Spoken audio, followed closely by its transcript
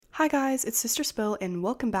Hi guys, it's Sister Spill and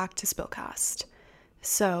welcome back to Spillcast.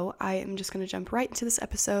 So I am just going to jump right into this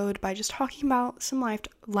episode by just talking about some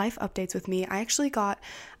life updates with me. I actually got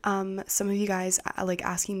some of you guys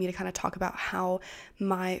asking me to kind of talk about how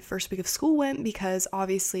my first week of school went, because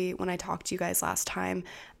obviously when I talked to you guys last time,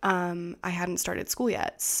 I hadn't started school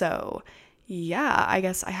yet. So yeah, I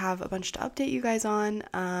guess I have a bunch to update you guys on.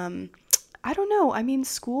 I don't know. I mean,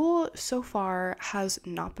 school so far has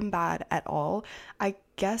not been bad at all. I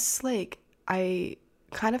guess I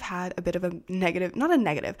kind of had a bit of a negative, not a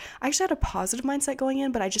negative. I actually had a positive mindset going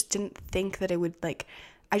in, but I just didn't think that it would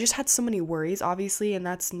I just had so many worries, obviously, and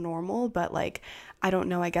that's normal, but I don't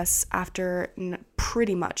know, I guess after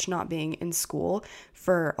pretty much not being in school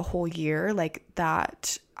for a whole year,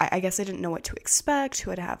 I guess I didn't know what to expect,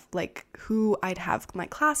 who I'd have my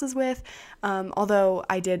classes with, although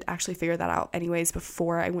I did actually figure that out anyways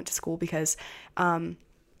before I went to school, because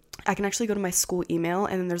I can actually go to my school email,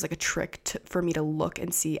 and then there's a trick for me to look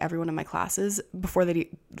and see everyone in my classes before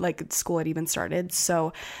school had even started.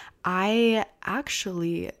 So I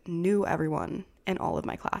actually knew everyone in all of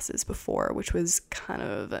my classes before, which was kind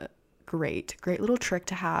of a great little trick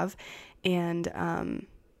to have. And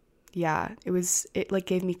yeah, it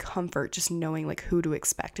gave me comfort just knowing who to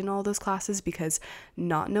expect in all those classes, because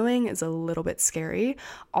not knowing is a little bit scary.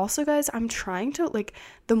 Also, guys, I'm trying to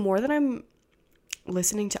the more that I'm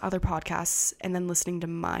listening to other podcasts and then listening to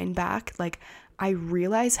mine back, I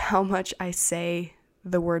realize how much I say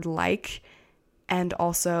the word and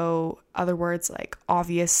also other words like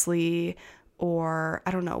obviously, or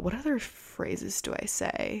I don't know, what other phrases do I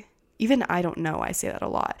say? Even I don't know, I say that a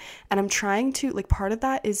lot. And I'm trying to, part of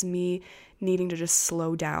that is me needing to just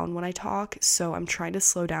slow down when I talk. So I'm trying to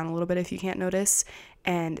slow down a little bit, if you can't notice,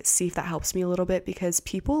 and see if that helps me a little bit, because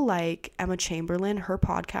people like Emma Chamberlain, her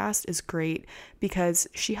podcast is great because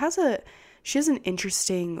she has an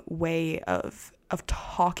interesting way of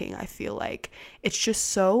talking. I feel like it's just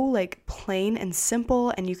so plain and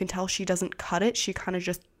simple, and you can tell she doesn't cut it. She kind of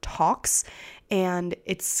just talks, and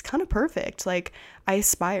it's kind of perfect. I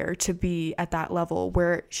aspire to be at that level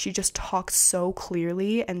where she just talks so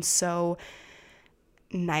clearly and so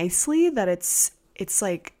nicely that it's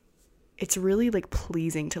really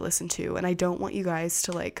pleasing to listen to. And I don't want you guys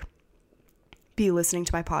to be listening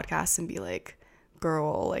to my podcast and be like,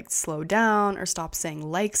 girl, slow down or stop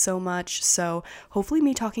saying so much. So hopefully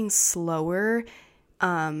me talking slower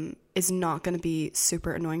is not going to be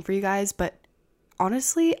super annoying for you guys. But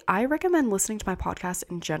honestly, I recommend listening to my podcast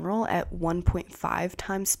in general at 1.5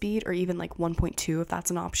 times speed, or even 1.2 if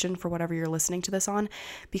that's an option for whatever you're listening to this on,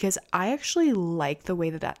 because I actually like the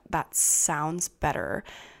way that sounds better.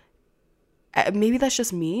 Maybe that's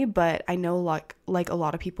just me, but I know a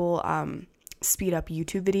lot of people speed up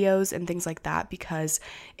YouTube videos and things like that, because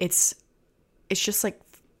it's just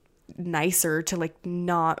nicer to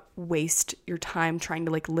not waste your time trying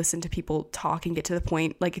to listen to people talk and get to the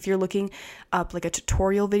point. If you're looking up a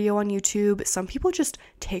tutorial video on YouTube, some people just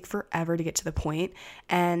take forever to get to the point,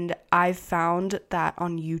 and I've found that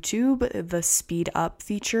on YouTube the speed up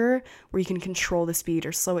feature, where you can control the speed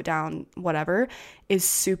or slow it down, whatever, is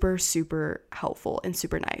super helpful and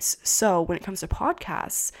super nice. So when it comes to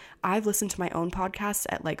podcasts, I've listened to my own podcasts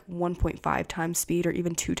at 1.5 times speed or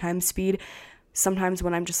even 2 times speed, sometimes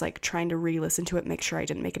when I'm just trying to re-listen to it, make sure I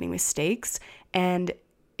didn't make any mistakes, and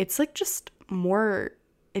it's just more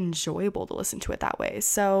enjoyable to listen to it that way.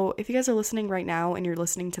 So if you guys are listening right now and you're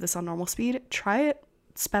listening to this on normal speed, try it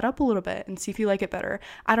sped up a little bit and see if you like it better.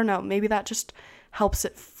 I don't know, maybe that just helps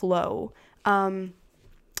it flow.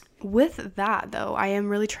 With that though, I am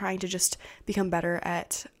really trying to just become better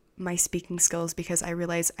at my speaking skills, because I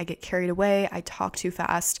realize I get carried away, I talk too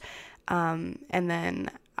fast, and then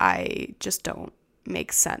I just don't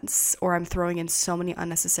make sense, or I'm throwing in so many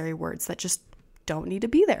unnecessary words that just don't need to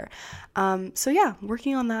be there. So yeah,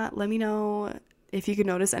 working on that. Let me know if you could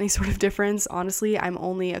notice any sort of difference. Honestly, I'm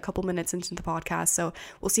only a couple minutes into the podcast, so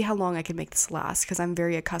we'll see how long I can make this last, because I'm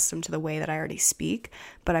very accustomed to the way that I already speak,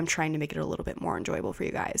 but I'm trying to make it a little bit more enjoyable for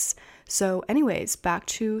you guys. So anyways, back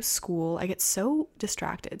to school. I get so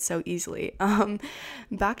distracted so easily.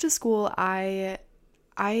 Back to school, so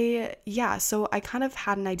I kind of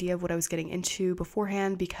had an idea of what I was getting into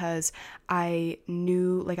beforehand, because I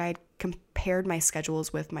knew, I had compared my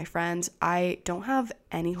schedules with my friends. I don't have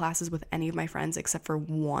any classes with any of my friends except for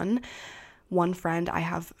one friend I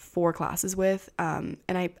have 4 classes with, and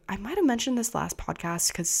I might have mentioned this last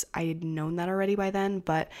podcast because I had known that already by then,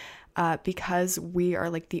 but because we are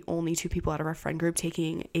like the only two people out of our friend group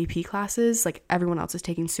taking AP classes. Like everyone else is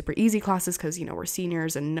taking super easy classes because, you know, we're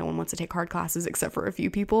seniors and no one wants to take hard classes except for a few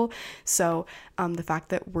people. So the fact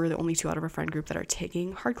that we're the only two out of our friend group that are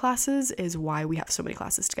taking hard classes is why we have so many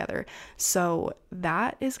classes together. So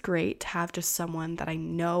that is great to have just someone that I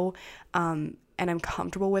know and I'm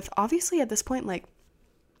comfortable with. Obviously at this point, like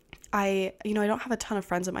I don't have a ton of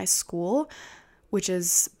friends at my school, which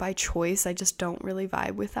is by choice. I just don't really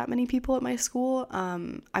vibe with that many people at my school.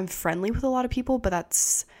 I'm friendly with a lot of people, but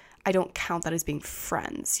I don't count that as being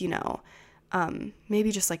friends, you know.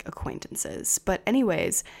 Maybe just like acquaintances. But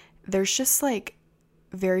anyways, there's just like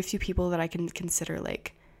very few people that I can consider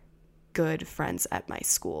like good friends at my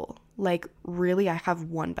school. Like really, I have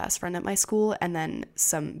one best friend at my school and then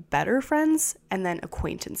some better friends and then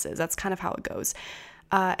acquaintances. That's kind of how it goes.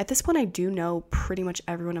 At this point, I do know pretty much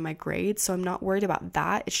everyone in my grade, so I'm not worried about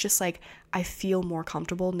that. It's just like I feel more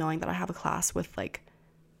comfortable knowing that I have a class with like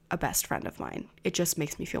a best friend of mine. It just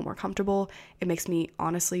makes me feel more comfortable. It makes me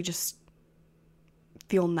honestly just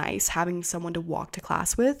feel nice having someone to walk to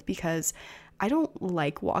class with, because I don't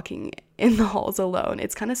like walking in the halls alone.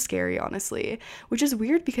 It's kind of scary, honestly, which is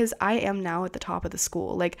weird because I am now at the top of the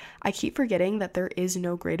school. Like I keep forgetting that there is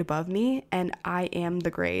no grade above me and I am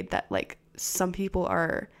the grade that like some people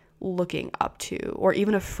are looking up to or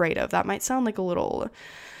even afraid of. That might sound like a little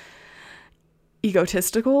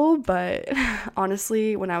egotistical, but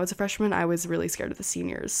honestly, when I was a freshman, I was really scared of the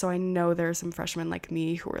seniors. So I know there are some freshmen like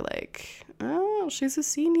me who are like, oh, she's a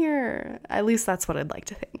senior. At least that's what I'd like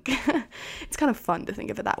to think. It's kind of fun to think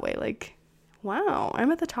of it that way. Like, wow, I'm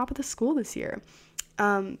at the top of the school this year.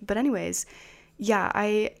 But anyways, yeah,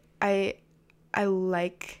 I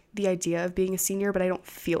like the idea of being a senior, but I don't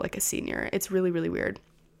feel like a senior. It's really, really weird.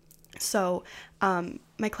 So,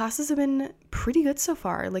 my classes have been pretty good so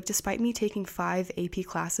far. Like, despite me taking 5 AP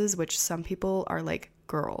classes, which some people are like,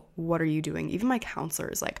 girl, what are you doing? Even my counselor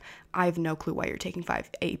is like, I have no clue why you're taking 5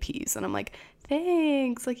 APs. And I'm like,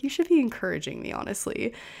 thanks. Like, you should be encouraging me,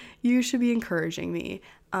 honestly. You should be encouraging me.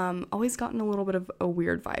 Always gotten a little bit of a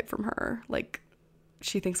weird vibe from her. Like,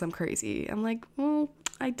 she thinks I'm crazy. I'm like, well,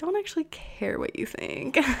 I don't actually care what you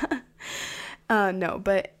think. No,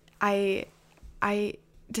 but I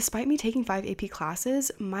despite me taking 5 AP classes,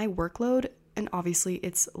 my workload, and obviously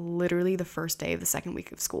it's literally the first day of the second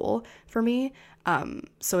week of school for me,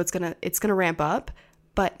 so it's gonna ramp up,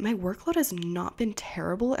 but my workload has not been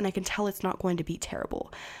terrible, and I can tell it's not going to be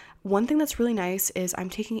terrible. One thing that's really nice is I'm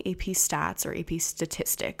taking AP Stats, or AP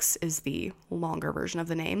Statistics is the longer version of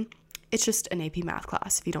the name. It's just an AP math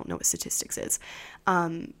class, if you don't know what statistics is.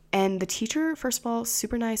 And the teacher, first of all,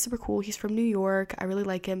 super nice, super cool. He's from New York. I really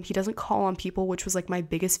like him. He doesn't call on people, which was like my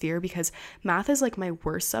biggest fear because math is like my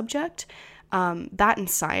worst subject. That and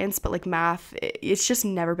science, but like math, it's just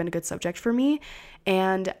never been a good subject for me.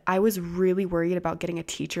 And I was really worried about getting a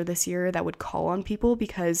teacher this year that would call on people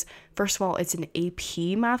because, first of all, it's an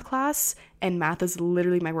AP math class and math is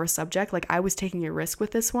literally my worst subject. Like I was taking a risk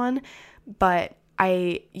with this one, but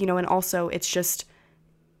and also it's just,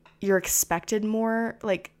 you're expected more,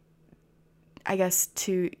 like, I guess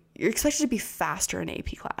you're expected to be faster in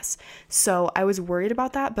AP class. So I was worried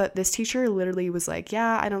about that, but this teacher literally was like,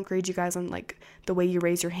 yeah, I don't grade you guys on like the way you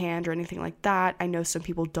raise your hand or anything like that. I know some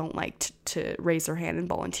people don't like to raise their hand and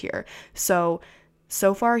volunteer.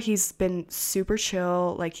 So far he's been super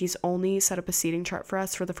chill. Like he's only set up a seating chart for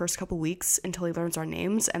us for the first couple weeks until he learns our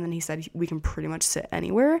names. And then he said we can pretty much sit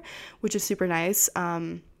anywhere, which is super nice.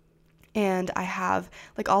 And I have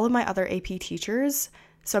like all of my other AP teachers.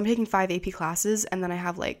 So I'm taking 5 AP classes and then I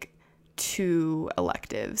have like 2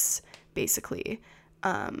 electives basically.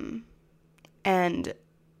 And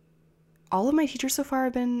all of my teachers so far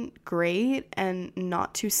have been great and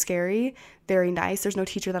not too scary, very nice. There's no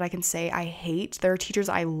teacher that I can say I hate. There are teachers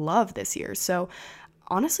I love this year. So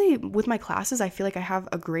honestly, with my classes, I feel like I have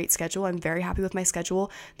a great schedule. I'm very happy with my schedule.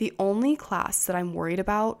 The only class that I'm worried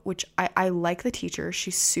about, which I like the teacher,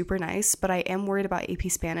 she's super nice, but I am worried about AP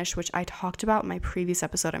Spanish, which I talked about in my previous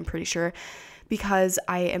episode, I'm pretty sure, because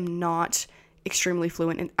I am not extremely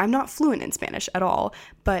fluent I'm not fluent in Spanish at all,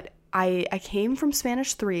 but I came from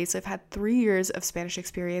Spanish 3, so I've had 3 years of Spanish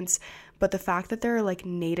experience, but the fact that there are like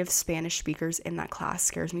native Spanish speakers in that class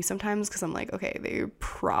scares me sometimes because I'm like, okay, they're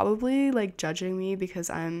probably like judging me because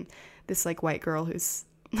I'm this like white girl who's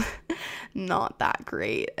not that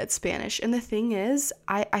great at Spanish. And the thing is,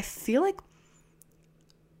 I feel like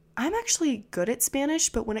I'm actually good at Spanish,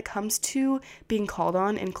 but when it comes to being called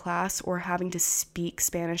on in class or having to speak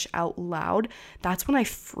Spanish out loud, that's when I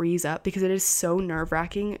freeze up because it is so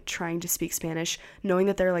nerve-wracking trying to speak Spanish, knowing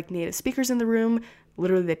that there are like native speakers in the room,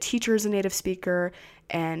 literally the teacher is a native speaker,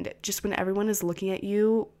 and just when everyone is looking at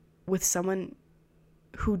you with someone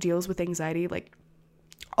who deals with anxiety, like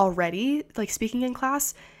already, like speaking in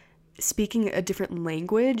class, speaking a different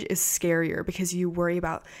language is scarier because you worry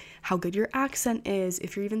about how good your accent is,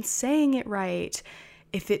 if you're even saying it right,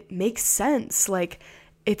 if it makes sense. Like,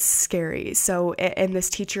 it's scary. So, and this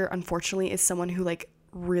teacher, unfortunately, is someone who like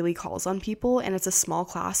really calls on people, and it's a small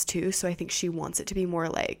class too. So I think she wants it to be more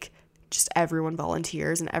like just everyone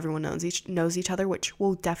volunteers and everyone knows each other, which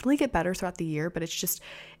will definitely get better throughout the year. But it's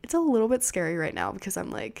a little bit scary right now because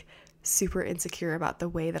I'm like super insecure about the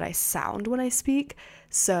way that I sound when I speak.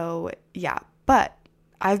 So yeah, but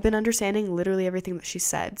I've been understanding literally everything that she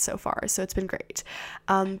said so far, so it's been great.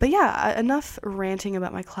 But yeah, enough ranting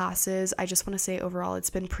about my classes. I just want to say overall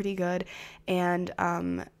it's been pretty good, and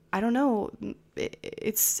I don't know,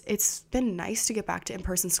 it's been nice to get back to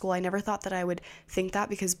in-person school. I never thought that I would think that,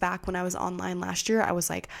 because back when I was online last year, I was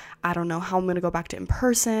like, I don't know how I'm going to go back to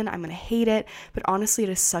in-person. I'm going to hate it. But honestly,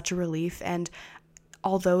 it is such a relief. And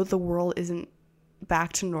although the world isn't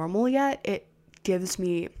back to normal yet, it gives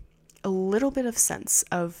me a little bit of sense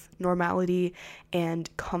of normality and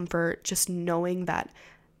comfort, just knowing that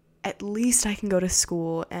at least I can go to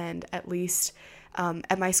school, and at least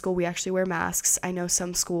at my school we actually wear masks. I know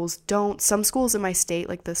some schools don't. Some schools in my state,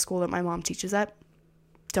 like the school that my mom teaches at,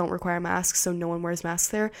 don't require masks, so no one wears masks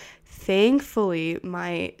there. Thankfully,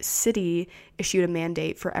 my city issued a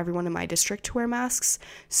mandate for everyone in my district to wear masks.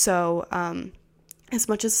 So as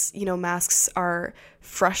much as, masks are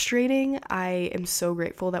frustrating, I am so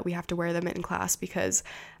grateful that we have to wear them in class, because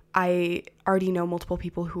I already know multiple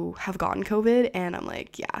people who have gotten COVID, and I'm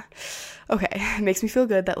like, yeah, okay. It makes me feel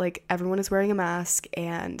good that like everyone is wearing a mask,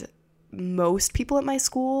 and most people at my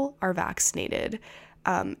school are vaccinated.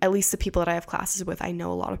 At least the people that I have classes with, I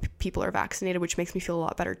know a lot of people are vaccinated, which makes me feel a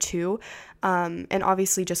lot better too. And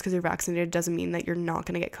obviously just because you're vaccinated doesn't mean that you're not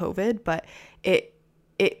going to get COVID, but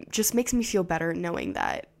it just makes me feel better knowing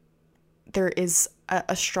that there is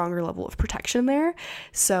a stronger level of protection there.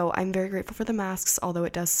 So I'm very grateful for the masks, although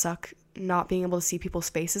it does suck not being able to see people's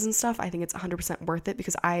faces and stuff. I think it's 100% worth it,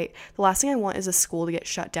 because the last thing I want is a school to get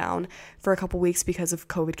shut down for a couple weeks because of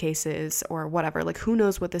COVID cases or whatever. Like, who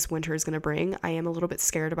knows what this winter is going to bring. I am a little bit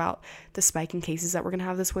scared about the spike in cases that we're going to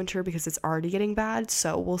have this winter, because it's already getting bad.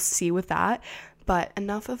 So we'll see with that. But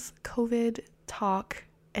enough of COVID talk.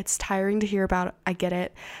 It's tiring to hear about. I get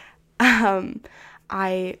it. I'm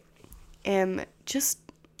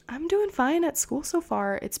doing fine at school so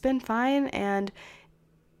far. It's been fine, and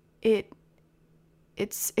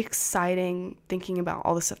it's exciting thinking about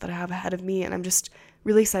all the stuff that I have ahead of me, and I'm just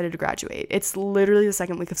really excited to graduate. It's literally the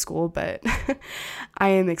second week of school, but I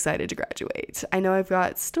am excited to graduate. I know I've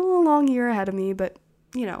got still a long year ahead of me, but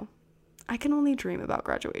I can only dream about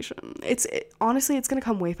graduation. Honestly, it's going to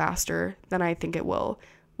come way faster than I think it will,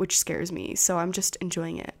 which scares me. So I'm just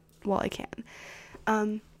enjoying it while I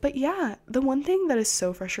can. But yeah, the one thing that is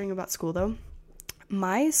so frustrating about school though,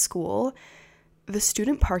 my school, the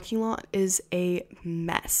student parking lot is a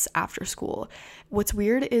mess after school. What's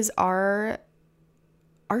weird is our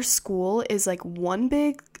school is like one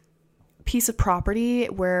big piece of property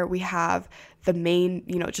where we have the main,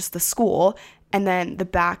 just the school, and then the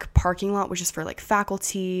back parking lot, which is for like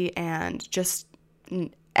faculty and just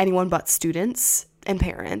anyone but students and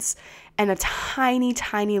parents, and a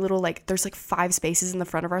tiny little, like, there's like 5 spaces in the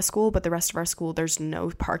front of our school, but the rest of our school there's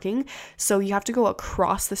no parking, so you have to go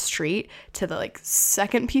across the street to the like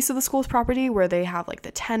second piece of the school's property where they have like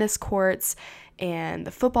the tennis courts and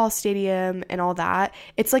the football stadium and all that.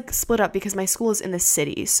 It's like split up because my school is in the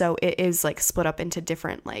city, so it is like split up into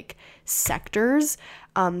different like sectors,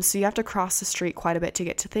 so you have to cross the street quite a bit to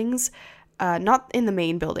get to things. Not in the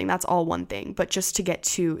main building, that's all one thing, but just to get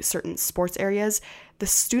to certain sports areas. The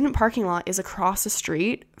student parking lot is across the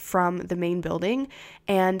street from the main building,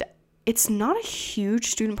 and it's not a huge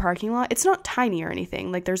student parking lot. It's not tiny or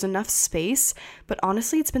anything. Like, there's enough space, but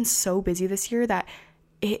honestly, it's been so busy this year that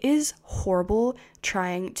it is horrible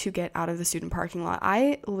trying to get out of the student parking lot.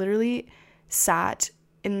 I literally sat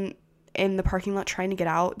in the parking lot trying to get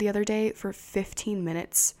out the other day for 15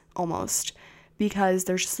 minutes almost, because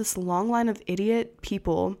there's just this long line of idiot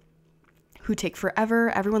people who take forever.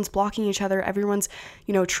 Everyone's blocking each other. Everyone's,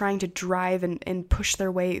 trying to drive and push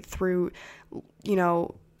their way through,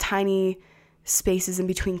 tiny spaces in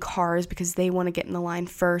between cars because they want to get in the line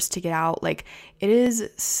first to get out. Like, it is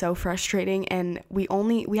so frustrating, and we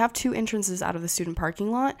have 2 entrances out of the student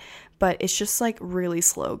parking lot, but it's just like really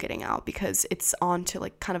slow getting out because it's onto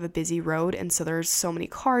like kind of a busy road, and so there's so many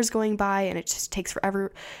cars going by, and it just takes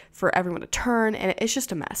forever for everyone to turn, and it's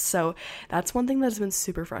just a mess. So that's one thing that has been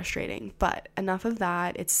super frustrating. But enough of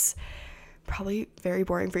that. It's probably very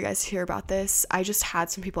boring for you guys to hear about this. I just had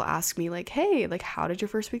some people ask me like, hey, like, how did your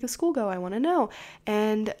first week of school go? I want to know.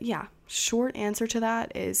 And yeah, short answer to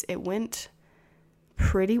that is it went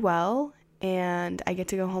pretty well, and I get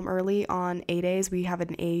to go home early on A days. We have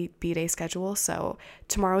an A, B day schedule, so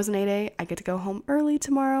tomorrow is an A day. I get to go home early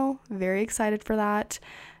tomorrow. Very excited for that.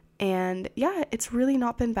 And yeah, it's really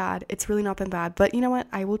not been bad. But you know what?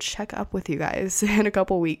 I will check up with you guys in a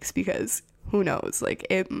couple weeks because who knows? Like,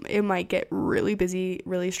 it might get really busy,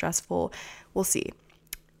 really stressful. We'll see.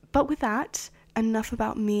 But with that, enough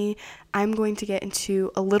about me. I'm going to get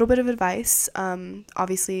into a little bit of advice.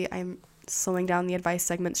 Obviously, I'm slowing down the advice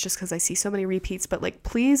segments just because I see so many repeats, but like,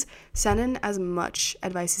 please send in as much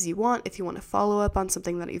advice as you want. If you want to follow up on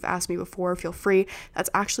something that you've asked me before, feel free. That's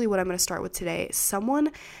actually what I'm going to start with today.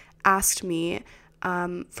 Someone asked me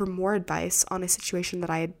for more advice on a situation that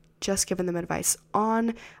I had just given them advice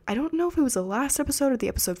on. I don't know if it was the last episode or the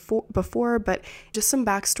episode before, but just some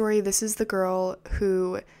backstory. This is the girl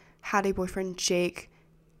who had a boyfriend, Jake,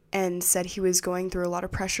 and said he was going through a lot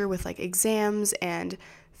of pressure with like exams and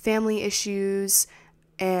family issues,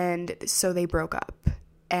 and so they broke up.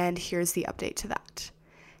 And here's the update to that.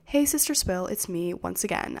 Hey Sister Spill, it's me once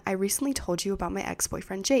again. I recently told you about my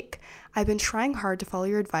ex-boyfriend Jake. I've been trying hard to follow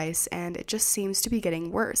your advice, and it just seems to be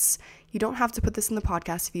getting worse. You don't have to put this in the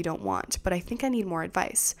podcast if you don't want, but I think I need more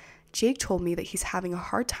advice. Jake told me that he's having a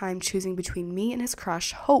hard time choosing between me and his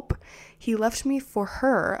crush, Hope. He left me for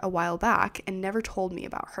her a while back and never told me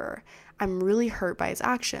about her. I'm really hurt by his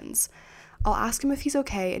actions. I'll ask him if he's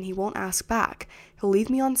okay, and he won't ask back. He'll leave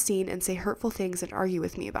me on scene and say hurtful things and argue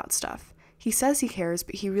with me about stuff. He says he cares,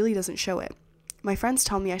 but he really doesn't show it. My friends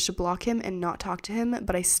tell me I should block him and not talk to him,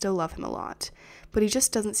 but I still love him a lot. But he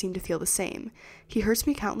just doesn't seem to feel the same. He hurts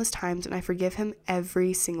me countless times, and I forgive him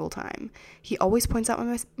every single time. He always points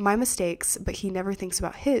out my mistakes, but he never thinks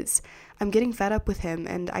about his. I'm getting fed up with him,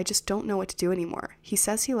 and I just don't know what to do anymore. He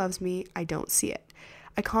says he loves me. I don't see it.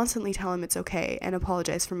 I constantly tell him it's okay and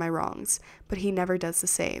apologize for my wrongs, but he never does the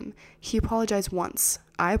same. He apologized once.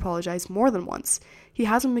 I apologize more than once. He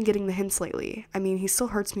hasn't been getting the hints lately. I mean, he still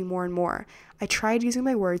hurts me more and more. I tried using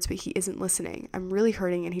my words, but he isn't listening. I'm really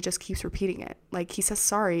hurting, and he just keeps repeating it. Like, he says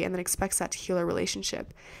sorry and then expects that to heal our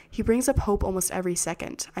relationship. He brings up Hope almost every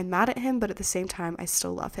second. I'm mad at him, but at the same time, I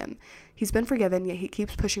still love him. He's been forgiven, yet he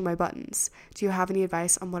keeps pushing my buttons. Do you have any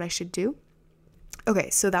advice on what I should do?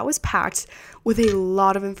 Okay, so that was packed with a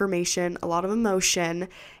lot of information, a lot of emotion,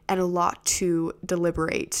 and a lot to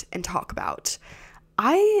deliberate and talk about.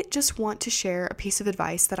 I just want to share a piece of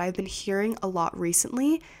advice that I've been hearing a lot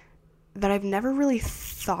recently that I've never really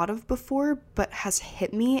thought of before, but has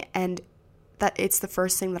hit me, and that it's the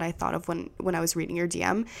first thing that I thought of when I was reading your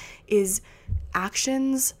DM, is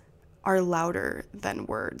actions are louder than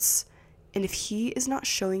words. And if he is not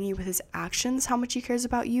showing you with his actions how much he cares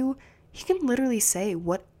about you, he can literally say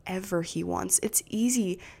whatever he wants. It's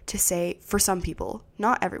easy to say for some people,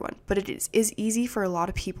 not everyone, but it is easy for a lot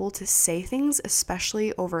of people to say things,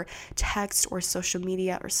 especially over text or social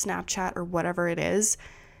media or Snapchat or whatever it is,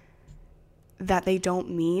 that they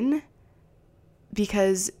don't mean,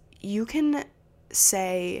 because you can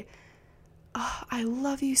say, oh, I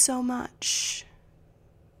love you so much,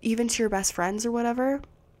 even to your best friends or whatever,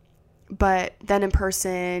 but then in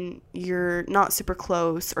person, you're not super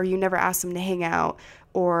close, or you never ask them to hang out,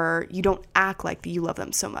 or you don't act like you love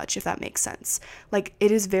them so much, if that makes sense. Like,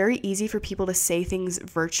 it is very easy for people to say things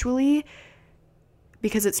virtually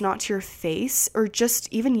because it's not to your face, or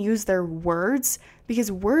just even use their words,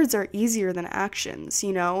 because words are easier than actions,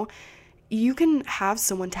 you know? You can have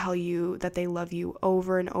someone tell you that they love you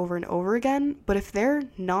over and over and over again, but if they're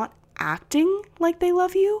not acting like they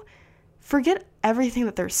love you, forget everything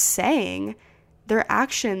that they're saying. Their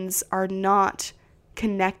actions are not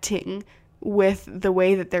connecting with the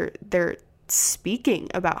way that they're speaking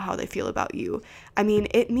about how they feel about you. I mean,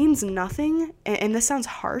 it means nothing, and this sounds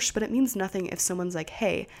harsh, but it means nothing if someone's like,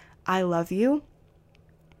 hey, I love you,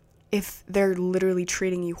 if they're literally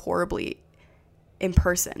treating you horribly in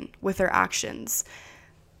person with their actions.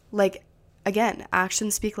 Like, again,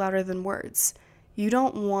 actions speak louder than words. You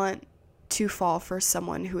don't want to fall for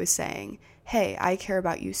someone who is saying, hey, I care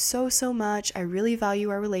about you so, so much. I really value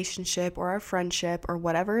our relationship or our friendship or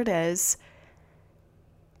whatever it is.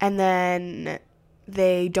 And then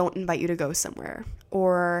they don't invite you to go somewhere,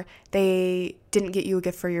 or they didn't get you a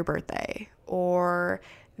gift for your birthday, or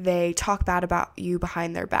they talk bad about you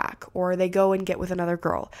behind their back, or they go and get with another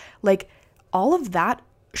girl. Like, all of that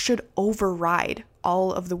should override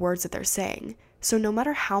all of the words that they're saying. So no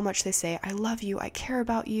matter how much they say, I love you, I care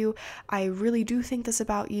about you, I really do think this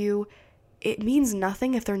about you, it means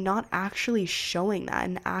nothing if they're not actually showing that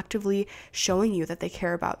and actively showing you that they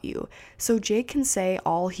care about you. So Jake can say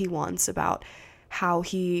all he wants about how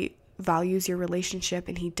he values your relationship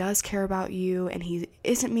and he does care about you and he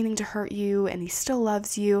isn't meaning to hurt you and he still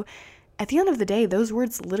loves you. At the end of the day, those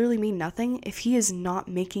words literally mean nothing if he is not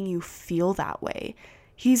making you feel that way.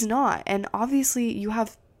 He's not. And obviously you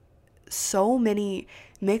have so many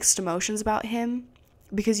mixed emotions about him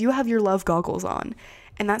because you have your love goggles on.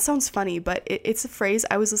 And that sounds funny, but it's a phrase.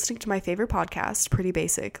 I was listening to my favorite podcast, Pretty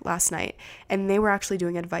Basic, last night, and they were actually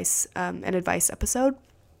doing an advice episode.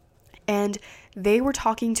 And they were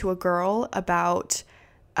talking to a girl about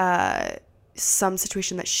some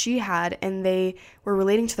situation that she had, and they were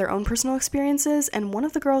relating to their own personal experiences. And one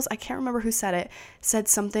of the girls, I can't remember who said it, said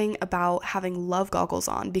something about having love goggles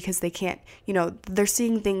on because they can't, they're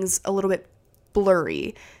seeing things a little bit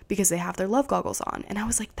blurry because they have their love goggles on. And I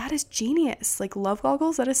was like, that is genius. Like, love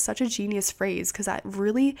goggles, that is such a genius phrase because that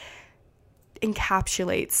really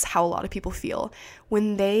encapsulates how a lot of people feel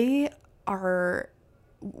when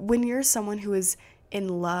you're someone who is in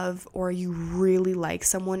love, or you really like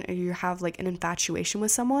someone, or you have like an infatuation with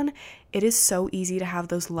someone. It is so easy to have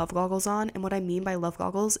those love goggles on. And what I mean by love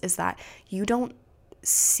goggles is that you don't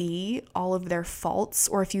see all of their faults,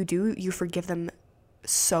 or if you do, you forgive them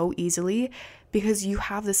so easily because you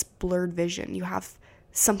have this blurred vision. You have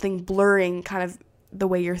something blurring kind of the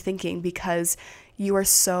way you're thinking because you are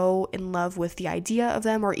so in love with the idea of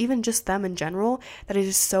them, or even just them in general, that it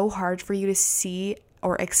is so hard for you to see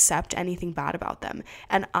or accept anything bad about them.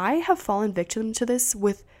 And I have fallen victim to this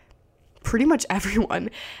with pretty much everyone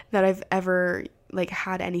that I've ever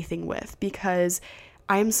had anything with, because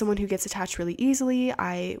I am someone who gets attached really easily.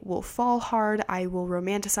 I will fall hard. I will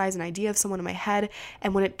romanticize an idea of someone in my head,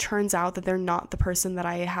 and when it turns out that they're not the person that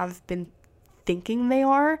I have been thinking they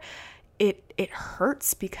are, it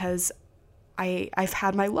hurts because I've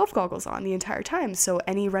had my love goggles on the entire time. So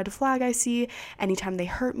any red flag I see, anytime they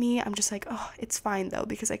hurt me, I'm just like, oh, it's fine though,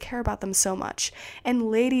 because I care about them so much.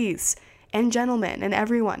 And ladies and gentlemen and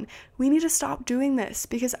everyone, we need to stop doing this,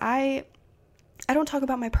 because I don't talk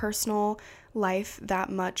about my personal life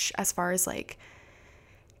that much as far as like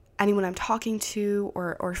anyone I'm talking to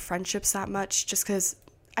or friendships that much, just because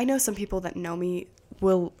I know some people that know me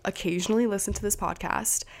will occasionally listen to this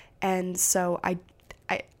podcast. And so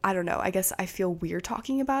I don't know, I guess I feel weird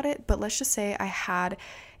talking about it, but let's just say I had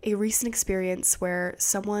a recent experience where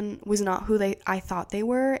someone was not who I thought they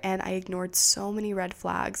were, and I ignored so many red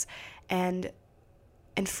flags and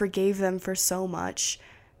forgave them for so much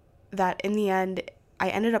that in the end, I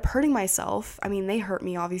ended up hurting myself. I mean, they hurt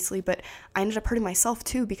me obviously, but I ended up hurting myself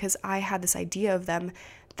too, because I had this idea of them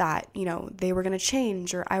that, they were going to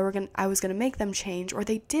change, or I was going to make them change, or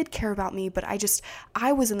they did care about me, but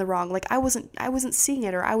I was in the wrong. Like I wasn't seeing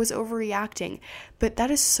it, or I was overreacting. But that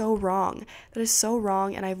is so wrong. That is so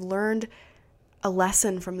wrong. And I've learned a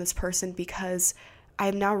lesson from this person, because I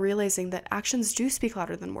am now realizing that actions do speak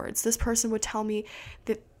louder than words. This person would tell me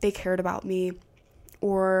that they cared about me,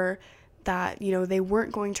 or that, they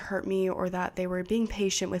weren't going to hurt me, or that they were being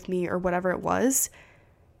patient with me, or whatever it was.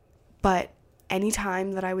 But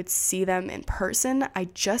anytime that I would see them in person, I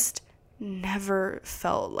just never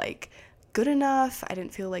felt like good enough. I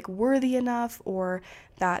didn't feel like worthy enough, or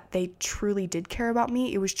that they truly did care about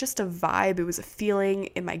me. It was just a vibe. It was a feeling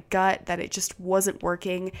in my gut that it just wasn't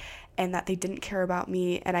working, and that they didn't care about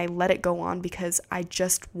me. And I let it go on because I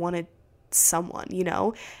just wanted someone,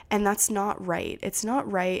 and that's not right. It's not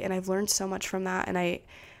right. And I've learned so much from that. And I,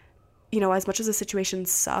 as much as the situation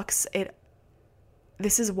sucks,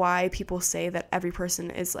 this is why people say that every person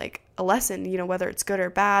is like a lesson, whether it's good or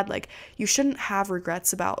bad. Like, you shouldn't have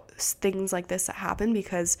regrets about things like this that happen,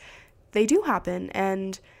 because they do happen.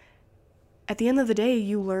 And at the end of the day,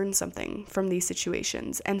 you learn something from these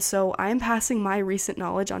situations. And so I'm passing my recent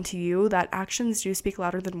knowledge onto you that actions do speak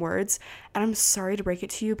louder than words. And I'm sorry to break it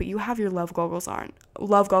to you, but you have your love goggles on,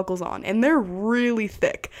 and they're really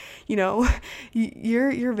thick.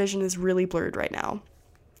 Your vision is really blurred right now,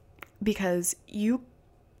 because you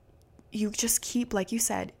just keep, like you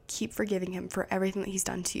said, keep forgiving him for everything that he's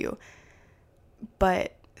done to you.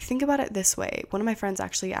 But think about it this way. One of my friends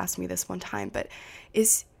actually asked me this one time, but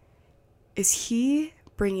is he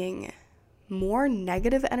bringing more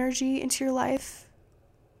negative energy into your life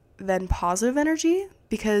than positive energy?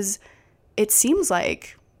 Because it seems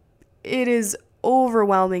like it is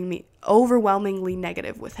overwhelmingly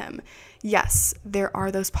negative with him. Yes, there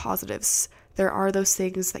are those positives. There are those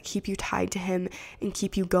things that keep you tied to him and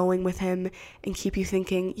keep you going with him and keep you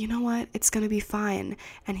thinking, you know what, it's going to be fine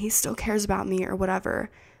and he still cares about me or whatever.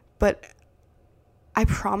 But I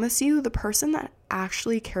promise you, the person that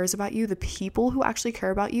actually cares about you, the people who actually care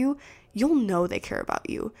about you, you'll know they care about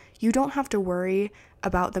you. You don't have to worry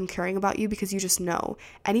about them caring about you because you just know.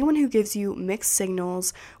 Anyone who gives you mixed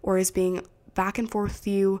signals or is being back and forth with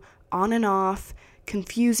you, on and off,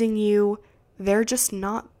 confusing you, they're just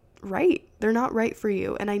not right. They're not right for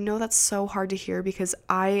you. And I know that's so hard to hear because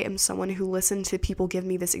I am someone who listened to people give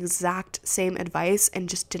me this exact same advice and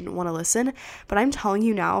just didn't want to listen. But I'm telling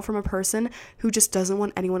you now, from a person who just doesn't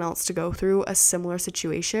want anyone else to go through a similar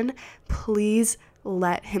situation, please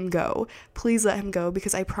let him go. Please let him go,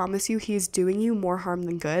 because I promise you he is doing you more harm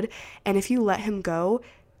than good. And if you let him go,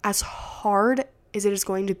 as hard as it is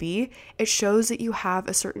going to be, it shows that you have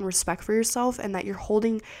a certain respect for yourself and that you're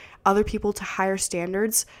holding other people to higher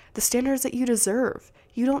standards, the standards that you deserve.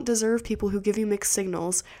 You don't deserve people who give you mixed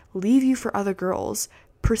signals, leave you for other girls,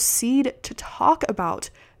 proceed to talk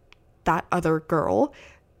about that other girl,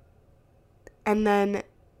 and then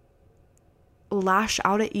lash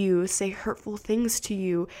out at you, say hurtful things to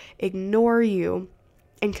you, ignore you,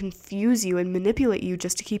 and confuse you and manipulate you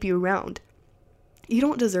just to keep you around. You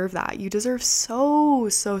don't deserve that. You deserve so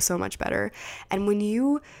much better. And when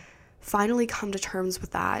you finally come to terms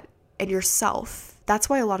with that and yourself, that's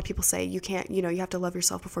why a lot of people say you can't, you have to love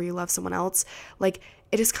yourself before you love someone else. Like,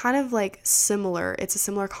 it is kind of like similar. It's a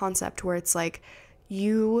similar concept where it's like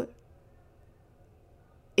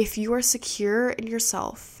if you are secure in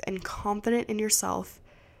yourself and confident in yourself,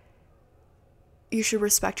 you should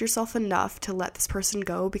respect yourself enough to let this person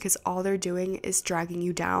go, because all they're doing is dragging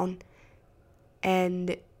you down,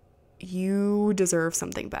 and you deserve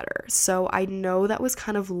something better. So I know that was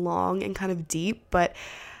kind of long and kind of deep, but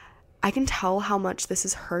I can tell how much this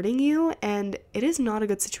is hurting you, and it is not a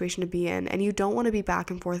good situation to be in, and you don't want to be back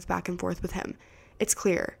and forth with him. It's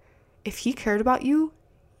clear. If he cared about you,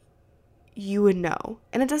 you would know.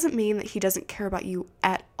 And it doesn't mean that he doesn't care about you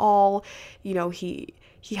at all. He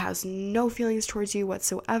has no feelings towards you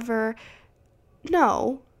whatsoever.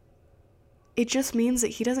 No. It just means that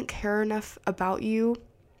he doesn't care enough about you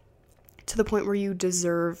to the point where you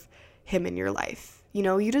deserve him in your life.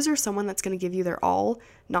 You deserve someone that's going to give you their all,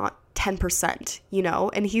 not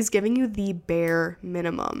 10%, and he's giving you the bare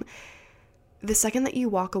minimum. The second that you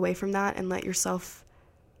walk away from that and let yourself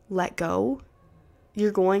let go,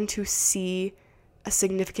 you're going to see a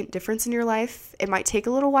significant difference in your life. It might take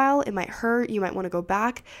a little while, it might hurt, you might want to go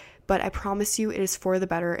back, but I promise you it is for the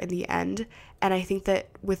better in the end. And I think that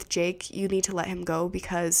with Jake, you need to let him go,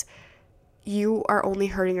 because you are only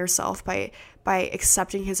hurting yourself by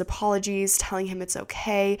accepting his apologies, telling him it's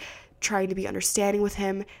okay, trying to be understanding with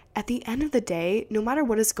him. At the end of the day, no matter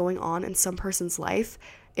what is going on in some person's life,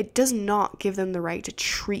 it does not give them the right to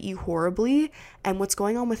treat you horribly, and what's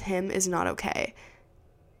going on with him is not okay.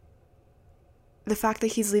 The fact that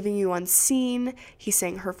he's leaving you unseen, he's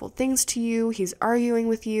saying hurtful things to you, he's arguing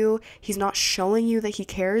with you, he's not showing you that he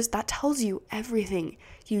cares, that tells you everything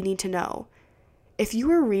you need to know. If you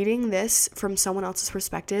were reading this from someone else's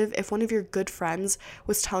perspective, if one of your good friends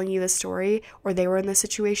was telling you this story or they were in this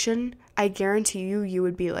situation, I guarantee you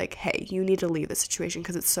would be like, hey, you need to leave this situation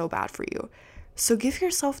because it's so bad for you. So give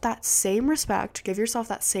yourself that same respect, give yourself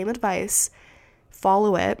that same advice,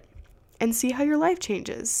 follow it, and see how your life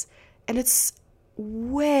changes. And it's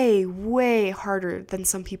way harder than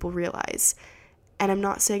some people realize. And I'm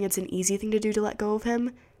not saying it's an easy thing to do to let go of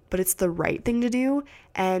him, but it's the right thing to do.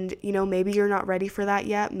 And, maybe you're not ready for that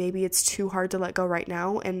yet. Maybe it's too hard to let go right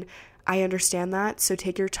now. And I understand that. So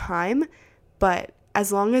take your time. But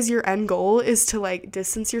as long as your end goal is to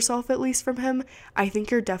distance yourself at least from him, I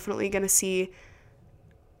think you're definitely going to see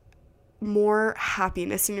more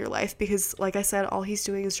happiness in your life, because like I said, all he's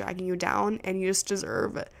doing is dragging you down, and you just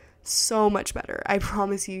deserve so much better. I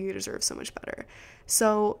promise you deserve so much better.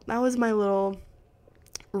 So that was my little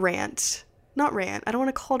rant. Not rant, I don't want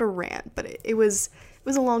to call it a rant, but it was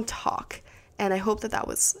a long talk, and I hope that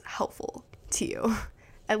was helpful to you,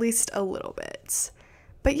 at least a little bit.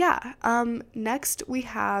 But yeah, next we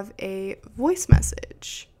have a voice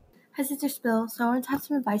message. Hi, Sister Spill. So I wanted to have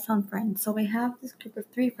some advice on friends. So I have this group of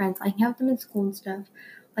 3 friends. I have them in school and stuff.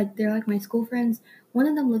 They're my school friends. One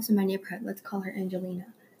of them lives in my neighborhood. Let's call her Angelina.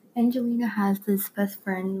 Angelina has this best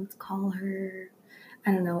friend. Let's call her,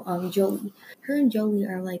 Jolie. Her and Jolie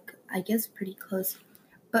are I guess pretty close.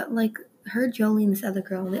 But her, Jolie, and this other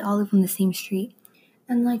girl, they all live on the same street.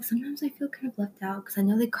 And like sometimes I feel kind of left out because I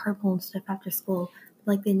know they carpool and stuff after school,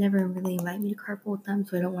 but like they never really invite me to carpool with them,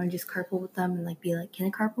 so I don't want to just carpool with them and like be like, can I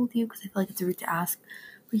carpool with you? Because I feel like it's rude to ask.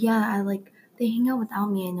 But yeah, I like they hang out without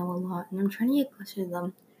me. I know a lot, and I'm trying to get closer to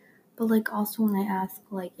them. But like also when I ask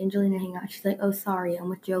like Angelina to hang out, she's like, "Oh, sorry, I'm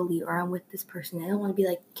with Jolie or I'm with this person." I don't want to be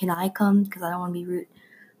like, "Can I come?" Because I don't want to be rude.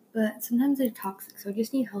 But sometimes they're toxic, so I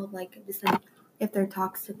just need help. Like just like if they're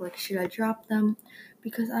toxic, like should I drop them?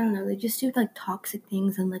 Because I don't know, they just do like toxic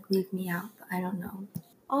things and like leave me out. But I don't know.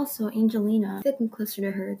 Also, Angelina, I think I'm closer to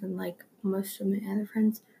her than like most of my other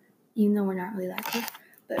friends, even though we're not really that close.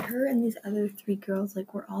 But her and these other three girls,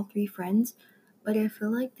 like we're all three friends, but I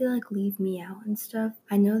feel like they like leave me out and stuff.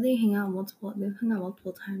 I know they've hung out multiple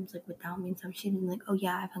times like without me and some she's been like, oh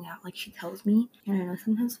yeah, I've hung out, like she tells me. And I know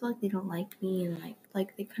sometimes I feel like they don't like me and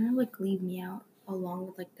like they kind of like leave me out along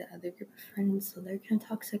with like the other group of friends, so they're kind of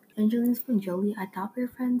toxic. Angelina's from Jolie. I thought we were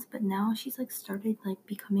friends, but now she's like started like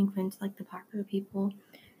becoming friends with, like the popular people.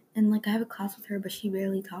 And like I have a class with her, but she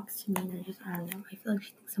barely talks to me, and I don't know. I feel like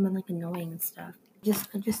she thinks I'm like annoying and stuff.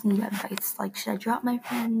 I just need advice. Like, should I drop my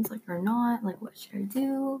friends, like, or not? Like, what should I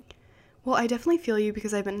do? Well, I definitely feel you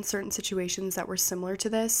because I've been in certain situations that were similar to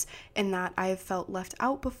this, in that I've felt left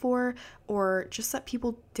out before, or just that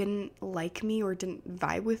people didn't like me or didn't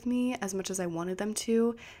vibe with me as much as I wanted them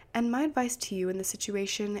to. And my advice to you in this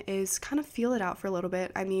situation is kind of feel it out for a little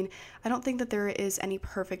bit. I mean, I don't think that there is any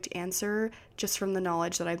perfect answer just from the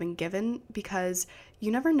knowledge that I've been given, because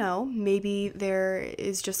you never know. Maybe there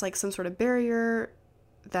is just like some sort of barrier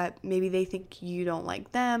that maybe they think you don't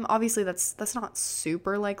like them. Obviously, that's not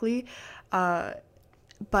super likely,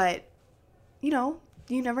 but you know,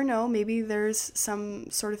 you never know. Maybe there's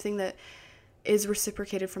some sort of thing that is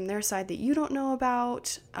reciprocated from their side that you don't know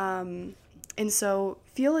about. And so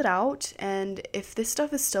feel it out. And if this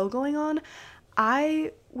stuff is still going on,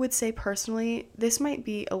 I would say personally, this might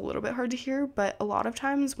be a little bit hard to hear, but a lot of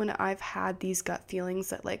times when I've had these gut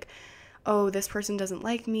feelings that like, oh, this person doesn't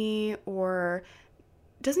like me, or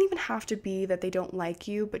it doesn't even have to be that they don't like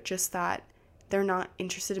you, but just that they're not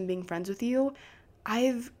interested in being friends with you,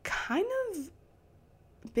 I've kind of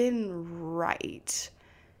been right.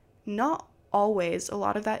 Not always. A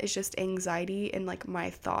lot of that is just anxiety and like my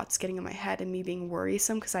thoughts getting in my head and me being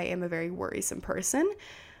worrisome, because I am a very worrisome person.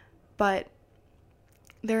 But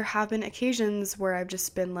there have been occasions where I've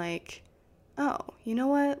just been like, oh, you know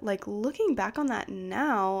what? Like looking back on that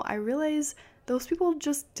now, I realize those people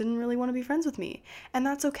just didn't really want to be friends with me. And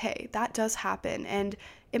that's okay. That does happen. And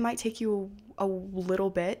it might take you a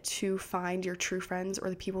little bit to find your true friends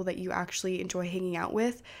or the people that you actually enjoy hanging out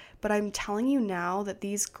with. But I'm telling you now that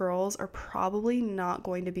these girls are probably not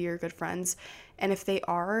going to be your good friends. And if they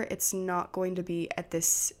are, it's not going to be at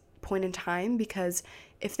this point in time, because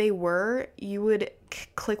if they were, you would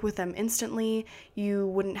click with them instantly. You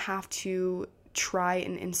wouldn't have to try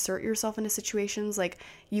and insert yourself into situations. Like,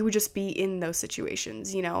 you would just be in those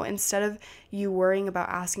situations, you know, instead of you worrying about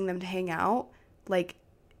asking them to hang out. Like,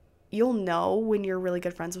 you'll know when you're really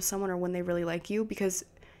good friends with someone or when they really like you, because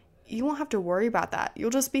you won't have to worry about that.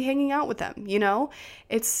 You'll just be hanging out with them, you know?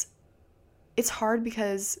 It's hard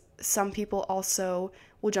because some people also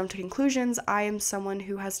will jump to conclusions. I am someone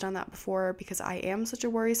who has done that before because I am such a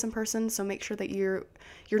worrisome person. So make sure that you're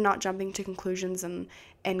not jumping to conclusions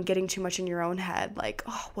and getting too much in your own head. Like,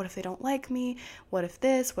 oh, what if they don't like me? What if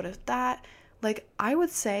this? What if that? Like, I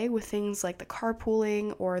would say with things like the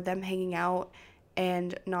carpooling or them hanging out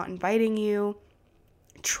and not inviting you,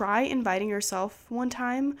 try inviting yourself one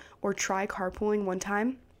time or try carpooling one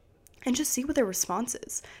time and just see what their response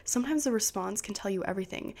is. Sometimes the response can tell you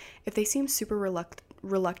everything. If they seem super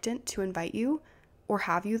reluctant to invite you or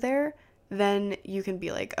have you there, then you can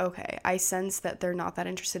be like, okay, I sense that they're not that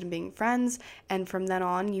interested in being friends. And from then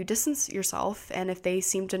on, you distance yourself. And if they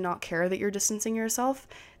seem to not care that you're distancing yourself,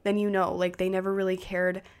 then you know, like, they never really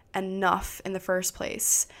cared enough in the first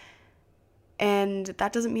place. And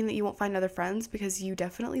that doesn't mean that you won't find other friends, because you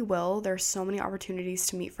definitely will. There's so many opportunities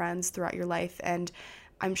to meet friends throughout your life. And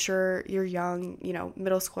I'm sure you're young, you know,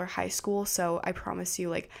 middle school or high school. So I promise you,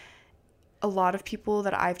 like, a lot of people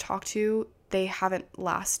that I've talked to, they haven't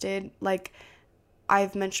lasted. Like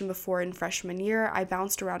I've mentioned before, in freshman year, I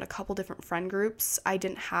bounced around a couple different friend groups. I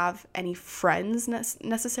didn't have any friends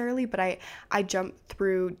necessarily, but I jumped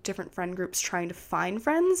through different friend groups trying to find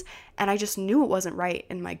friends, and I just knew it wasn't right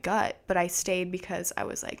in my gut, but I stayed because I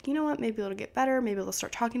was like, you know what, maybe it'll get better, maybe they'll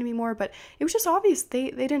start talking to me more. But it was just obvious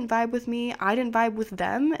they didn't vibe with me, I didn't vibe with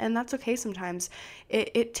them, and that's okay sometimes.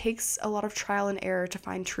 It takes a lot of trial and error to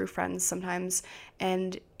find true friends sometimes.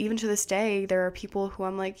 And even to this day, there are people who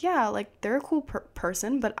I'm like, yeah, like, they're a cool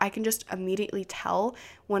person, but I can just immediately tell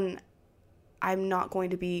when I'm not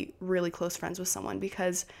going to be really close friends with someone,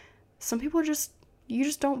 because some people are just, you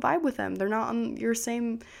just don't vibe with them. They're not on your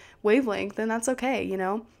same wavelength, and that's okay, you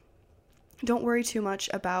know? Don't worry too much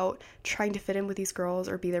about trying to fit in with these girls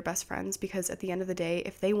or be their best friends, because at the end of the day,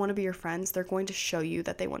 if they want to be your friends, they're going to show you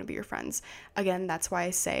that they want to be your friends. Again, that's why I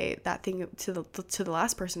say that thing to the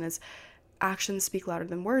last person is actions speak louder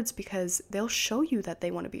than words, because they'll show you that they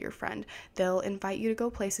want to be your friend. They'll invite you to go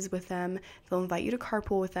places with them. They'll invite you to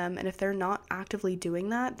carpool with them. And if they're not actively doing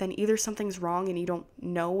that, then either something's wrong and you don't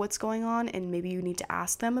know what's going on and maybe you need to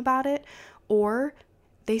ask them about it, or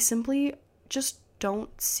they simply just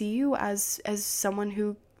don't see you as someone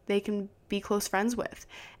who they can be close friends with.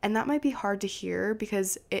 And that might be hard to hear,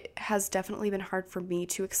 because it has definitely been hard for me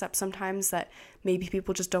to accept sometimes that maybe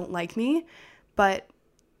people just don't like me. But,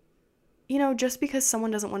 you know, just because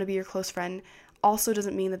someone doesn't want to be your close friend also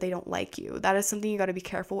doesn't mean that they don't like you. That is something you got to be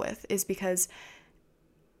careful with, is because,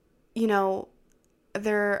 you know,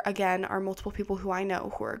 there again are multiple people who I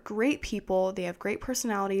know who are great people. They have great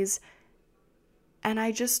personalities, and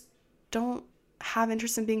I just don't have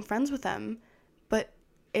interest in being friends with them. But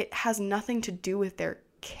it has nothing to do with their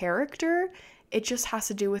character. It just has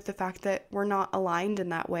to do with the fact that we're not aligned in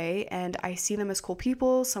that way, and I see them as cool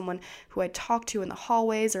people, someone who I talk to in the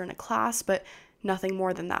hallways or in a class, but nothing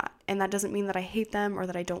more than that. And that doesn't mean that I hate them or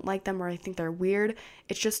that I don't like them or I think they're weird.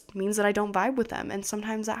 It just means that I don't vibe with them, and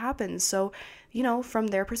sometimes that happens. So, you know, from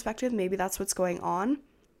their perspective, maybe that's what's going on.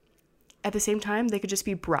 At the same time, they could just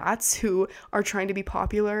be brats who are trying to be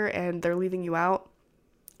popular and they're leaving you out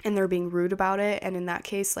and they're being rude about it. And in that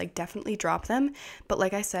case, like, definitely drop them. But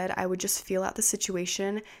like I said, I would just feel out the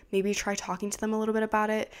situation, maybe try talking to them a little bit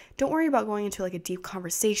about it. Don't worry about going into like a deep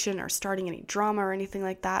conversation or starting any drama or anything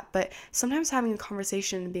like that. But sometimes having a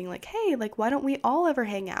conversation and being like, hey, like, why don't we all ever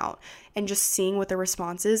hang out? And just seeing what their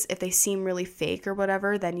response is. If they seem really fake or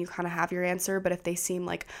whatever, then you kind of have your answer. But if they seem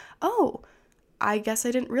like, oh, I guess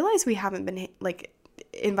I didn't realize we haven't been like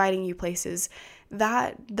inviting you places,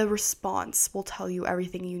 that the response will tell you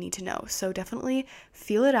everything you need to know. So definitely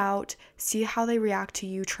feel it out, see how they react to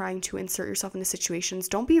you trying to insert yourself into situations.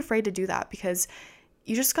 Don't be afraid to do that, because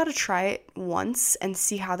you just got to try it once and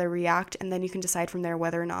see how they react, and then you can decide from there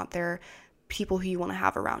whether or not they're people who you want to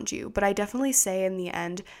have around you. But I definitely say in the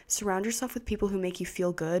end, surround yourself with people who make you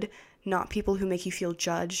feel good, not people who make you feel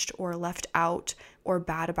judged or left out or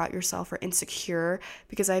bad about yourself or insecure,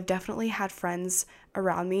 because I've definitely had friends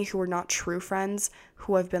around me who were not true friends,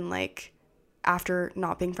 who have been like, after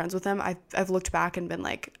not being friends with them, I've looked back and been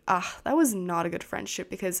like, that was not a good friendship,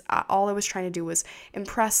 because all I was trying to do was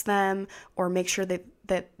impress them or make sure that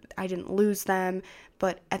I didn't lose them.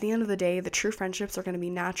 But at the end of the day, the true friendships are going to be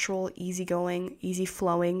natural, easygoing, easy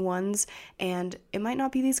flowing ones, and it might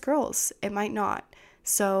not be these girls. It might not.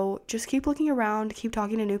 So just keep looking around, keep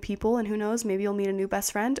talking to new people, and who knows, maybe you'll meet a new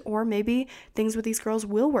best friend, or maybe things with these girls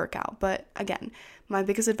will work out. But again, my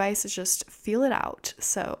biggest advice is just feel it out.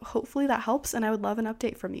 So hopefully that helps, and I would love an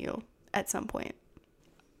update from you at some point.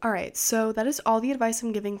 All right, so that is all the advice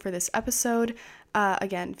I'm giving for this episode.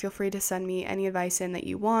 Again, feel free to send me any advice in that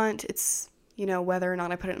you want. It's, you know, whether or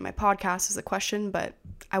not I put it in my podcast is a question, but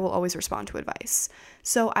I will always respond to advice.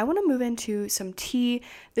 So I want to move into some tea.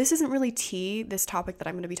 This isn't really tea, this topic that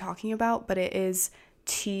I'm going to be talking about, but it is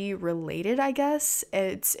tea related, I guess.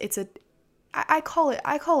 I call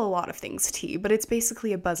a lot of things tea, but it's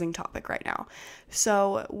basically a buzzing topic right now.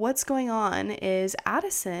 So what's going on is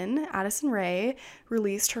Addison Rae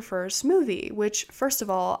released her first movie, which, first of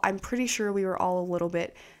all, I'm pretty sure we were all a little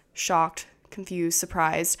bit shocked, confused,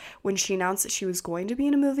 surprised when she announced that she was going to be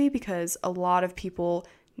in a movie, because a lot of people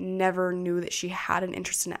never knew that she had an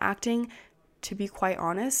interest in acting. To be quite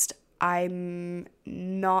honest, I'm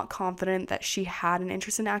not confident that she had an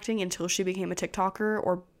interest in acting until she became a TikToker,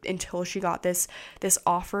 or until she got this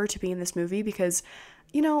offer to be in this movie, because,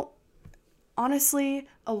 you know, honestly,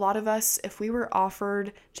 a lot of us, if we were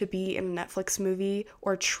offered to be in a Netflix movie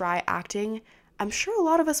or try acting, I'm sure a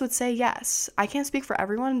lot of us would say yes. I can't speak for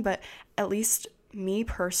everyone, but at least me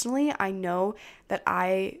personally, I know that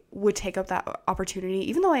I would take up that opportunity,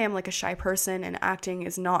 even though I am like a shy person and acting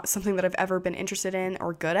is not something that I've ever been interested in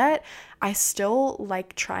or good at. I still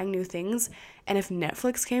like trying new things. And if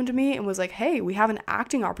Netflix came to me and was like, hey, we have an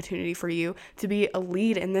acting opportunity for you to be a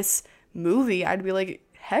lead in this movie, I'd be like,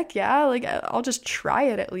 heck yeah, like I'll just try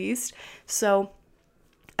it at least. So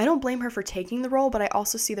I don't blame her for taking the role, but I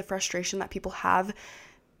also see the frustration that people have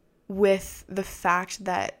with the fact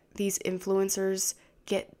that these influencers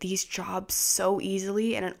get these jobs so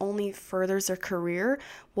easily and it only furthers their career,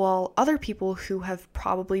 while other people who have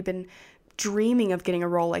probably been dreaming of getting a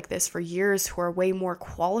role like this for years, who are way more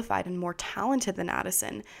qualified and more talented than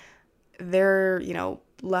Addison, they're,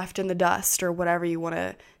 left in the dust or whatever you want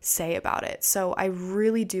to say about it. So I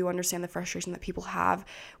really do understand the frustration that people have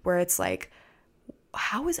where it's like,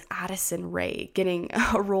 how is Addison Rae getting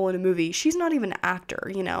a role in a movie? She's not even an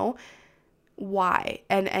actor, Why?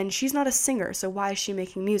 And she's not a singer, so why is she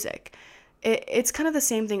making music? It's kind of the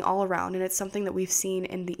same thing all around, and it's something that we've seen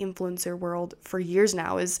in the influencer world for years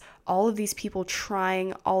now, is all of these people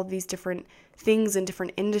trying all of these different things in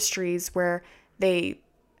different industries where they,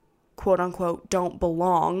 quote unquote, don't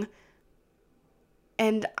belong.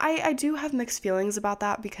 And I do have mixed feelings about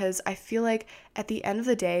that, because I feel like at the end of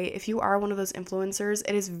the day, if you are one of those influencers,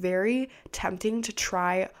 it is very tempting to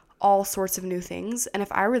try all sorts of new things. And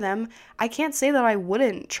if I were them, I can't say that I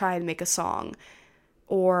wouldn't try and make a song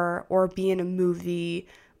or be in a movie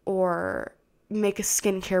or make a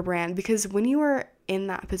skincare brand, because when you are in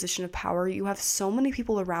that position of power, you have so many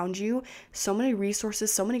people around you, so many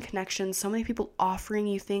resources, so many connections, so many people offering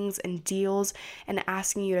you things and deals and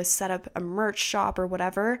asking you to set up a merch shop or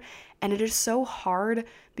whatever. And it is so hard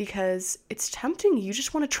because it's tempting. You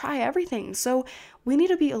just want to try everything. So we need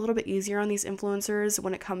to be a little bit easier on these influencers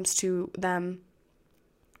when it comes to them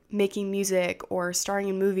making music or starring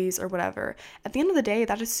in movies or whatever. At the end of the day,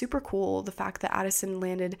 that is super cool. The fact that Addison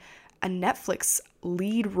landed a Netflix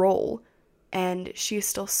lead role, and she is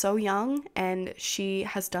still so young and she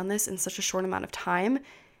has done this in such a short amount of time.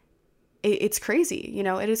 It's crazy,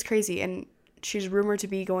 it is crazy. And she's rumored to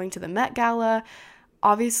be going to the Met Gala.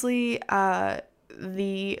 Obviously,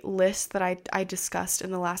 the list that I discussed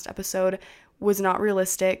in the last episode was not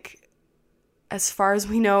realistic. As far as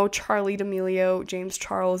we know, Charli D'Amelio, James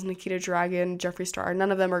Charles, Nikita Dragun, Jeffree Star,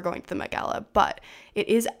 none of them are going to the Met Gala. But it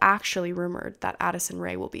is actually rumored that Addison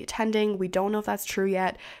Rae will be attending. We don't know if that's true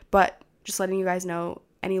yet, but just letting you guys know,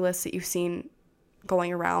 any list that you've seen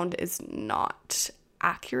going around is not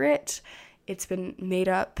accurate. It's been made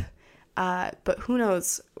up. But who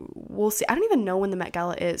knows? We'll see. I don't even know when the Met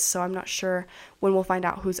Gala is, so I'm not sure when we'll find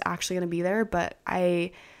out who's actually going to be there. But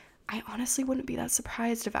I honestly wouldn't be that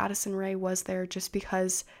surprised if Addison Rae was there, just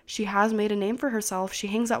because she has made a name for herself. She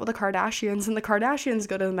hangs out with the Kardashians, and the Kardashians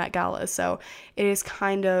go to the Met Gala. So it is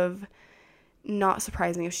kind of not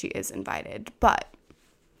surprising if she is invited. But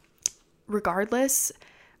regardless,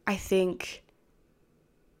 I think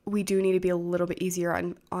we do need to be a little bit easier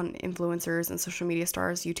on influencers and social media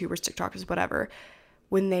stars, YouTubers, TikTokers, whatever,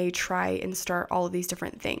 when they try and start all of these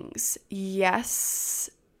different things. Yes,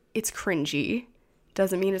 it's cringy.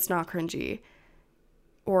 Doesn't mean it's not cringy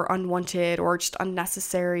or unwanted or just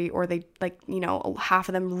unnecessary, or they, half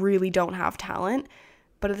of them really don't have talent.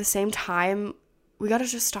 But at the same time, we got to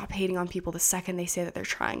just stop hating on people the second they say that they're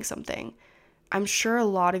trying something. I'm sure a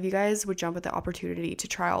lot of you guys would jump at the opportunity to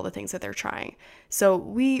try all the things that they're trying. So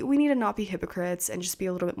we need to not be hypocrites and just be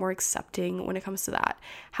a little bit more accepting when it comes to that.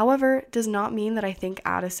 However, it does not mean that I think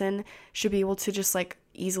Addison should be able to just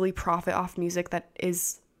easily profit off music that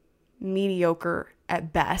is mediocre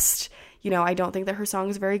at best. I don't think that her song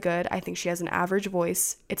is very good. I think she has an average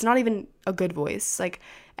voice. It's not even a good voice.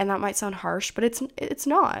 And that might sound harsh, but it's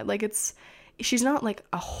not. She's not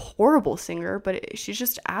a horrible singer, but she's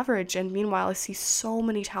just average. And meanwhile, I see so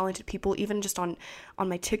many talented people, even just on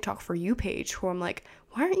my TikTok For You page, who I'm like,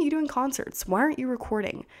 why aren't you doing concerts? Why aren't you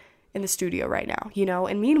recording in the studio right now?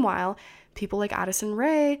 And meanwhile, people like Addison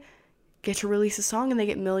Rae get to release a song and they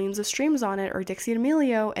get millions of streams on it, or Dixie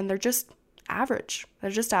D'Amelio, and they're just average.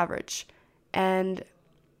 They're just average. And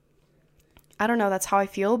I don't know, that's how I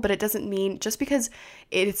feel, but it doesn't mean, just because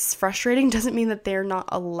it's frustrating doesn't mean that they're not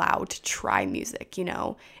allowed to try music,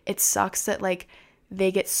 It sucks that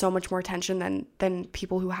they get so much more attention than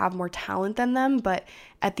people who have more talent than them, but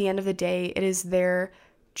at the end of the day, it is their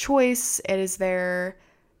choice, it is their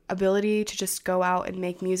ability to just go out and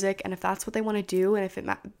make music, and if that's what they want to do, and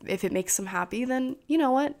if it makes them happy, then you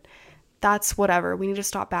know what? That's whatever. We need to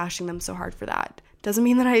stop bashing them so hard for that. Doesn't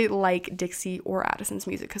mean that I like Dixie or Addison's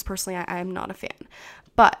music, because personally I am not a fan.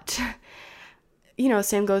 But,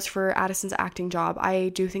 same goes for Addison's acting job. I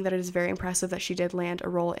do think that it is very impressive that she did land a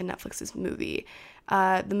role in Netflix's movie.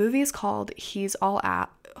 The movie is called He's All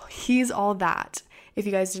That. If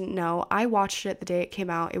you guys didn't know, I watched it the day it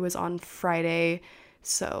came out. It was on Friday.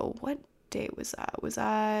 So what day was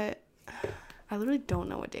that? I literally don't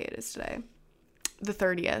know what day it is today. The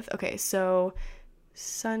 30th. Okay, so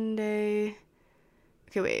Sunday.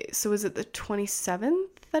 Okay, wait, so was it the 27th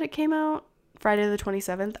that it came out? Friday the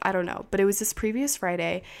 27th? I don't know, but it was this previous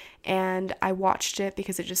Friday, and I watched it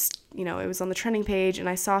because it just, it was on the trending page, and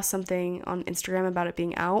I saw something on Instagram about it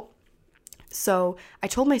being out. So I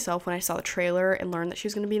told myself when I saw the trailer and learned that she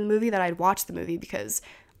was going to be in the movie that I'd watch the movie, because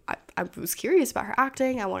I was curious about her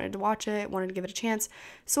acting. I wanted to watch it, wanted to give it a chance.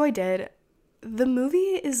 So I did. The movie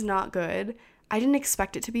is not good. I didn't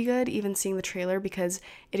expect it to be good, even seeing the trailer, because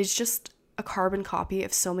it is just a carbon copy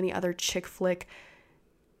of so many other chick flick,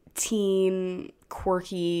 teen,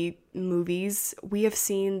 quirky movies. We have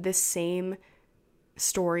seen this same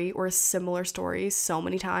story or a similar story so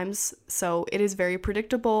many times, so it is very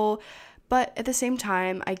predictable. But at the same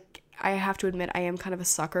time, I have to admit, I am kind of a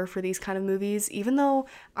sucker for these kind of movies. Even though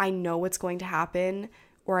I know what's going to happen,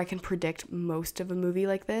 or I can predict most of a movie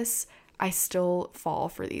like this, I still fall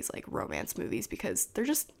for these like romance movies because they're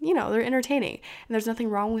just, they're entertaining, and there's nothing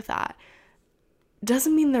wrong with that.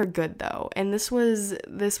 Doesn't mean they're good though. And this was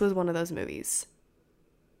one of those movies.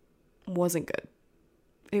 Wasn't good.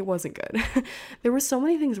 It wasn't good. There were so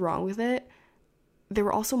many things wrong with it. There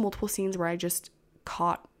were also multiple scenes where I just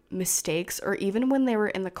caught mistakes, or even when they were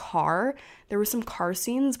in the car, there were some car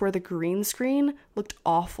scenes where the green screen looked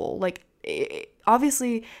awful. Like,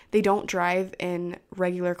 obviously they don't drive in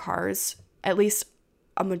regular cars, at least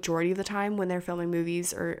a majority of the time when they're filming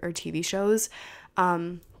movies or TV shows,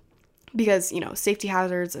 because, safety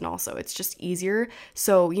hazards, and also it's just easier.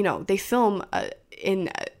 So, they film in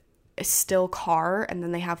a still car, and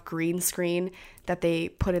then they have green screen that they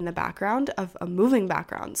put in the background of a moving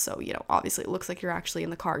background. So, obviously it looks like you're actually in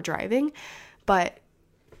the car driving, but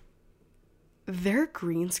their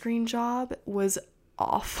green screen job was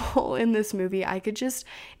awful in this movie. It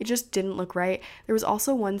just didn't look right. There was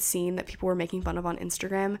also one scene that people were making fun of on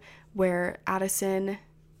Instagram where Addison,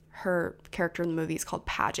 her character in the movie is called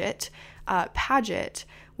Paget. Paget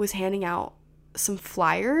was handing out some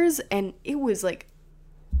flyers, and it was like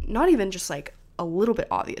not even just like a little bit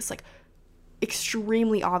obvious, like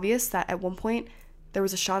extremely obvious, that at one point there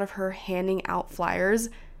was a shot of her handing out flyers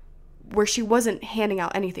where she wasn't handing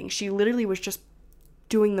out anything. She literally was just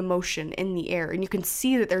doing the motion in the air, and you can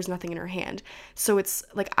see that there's nothing in her hand. So it's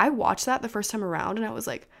like, I watched that the first time around and I was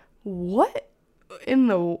like, what in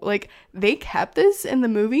the, like, they kept this in the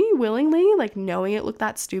movie willingly, like knowing it looked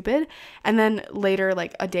that stupid. And then later,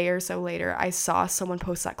 like a day or so later, I saw someone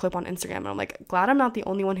post that clip on Instagram, and I'm like, glad I'm not the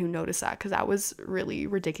only one who noticed that, because that was really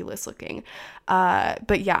ridiculous looking.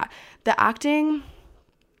 But yeah, the acting,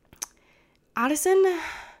 Addison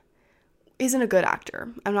isn't a good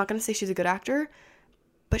actor. I'm not gonna say she's a good actor,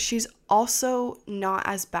 but she's also not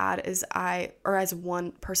as bad as as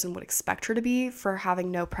one person would expect her to be for having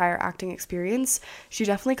no prior acting experience. She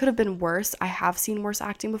definitely could have been worse. I have seen worse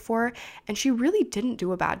acting before, and she really didn't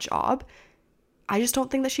do a bad job. I just don't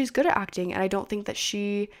think that she's good at acting, and I don't think that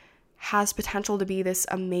she has potential to be this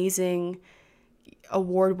amazing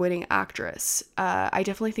award-winning actress. I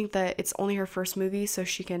definitely think that it's only her first movie, so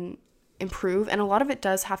she can improve, and a lot of it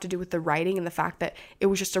does have to do with the writing and the fact that it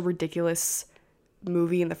was just a ridiculous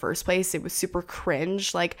movie in the first place. It was super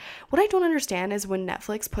cringe. Like, what I don't understand is when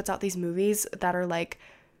Netflix puts out these movies that are like,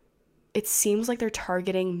 it seems like they're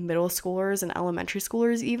targeting middle schoolers and elementary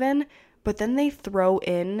schoolers even, but then they throw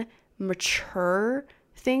in mature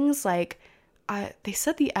things like they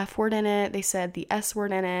said the F word in it, they said the S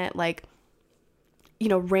word in it, like,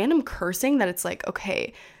 random cursing that it's like,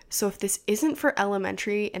 okay, so if this isn't for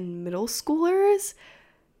elementary and middle schoolers,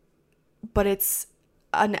 but it's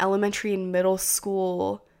an elementary and middle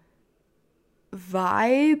school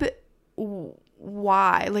vibe,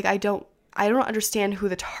 why? Like, I don't understand who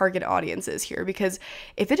the target audience is here, because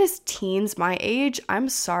if it is teens my age, I'm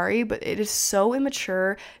sorry, but it is so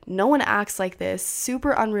immature. No one acts like this.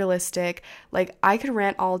 Super unrealistic. Like, I could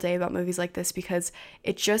rant all day about movies like this because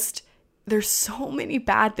it just, there's so many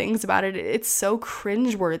bad things about it. It's so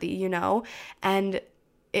cringeworthy, and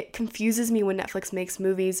it confuses me when Netflix makes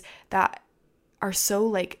movies that are so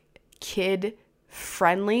like kid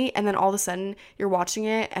friendly, and then all of a sudden you're watching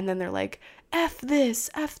it and then they're like, F this,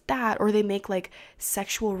 F that, or they make like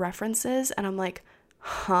sexual references, and I'm like,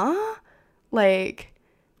 huh? Like,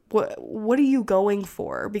 what are you going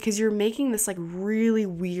for? Because you're making this like really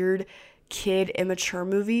weird kid immature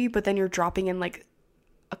movie, but then you're dropping in like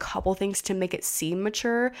a couple things to make it seem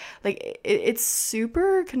mature. Like, it's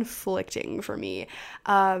super conflicting for me.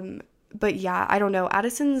 But yeah, I don't know.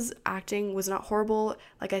 Addison's acting was not horrible.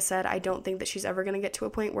 Like I said, I don't think that she's ever going to get to a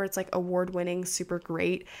point where it's like award-winning, super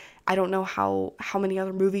great. I don't know how many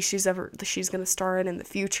other movies she's going to star in the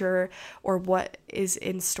future, or what is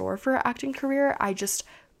in store for her acting career. I just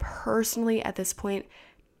personally at this point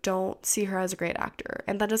don't see her as a great actor.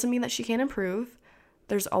 And that doesn't mean that she can't improve.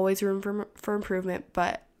 There's always room for improvement,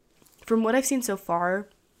 but from what I've seen so far,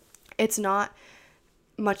 it's not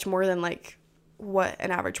much more than like what an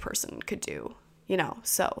average person could do,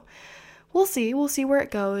 So We'll see. We'll see where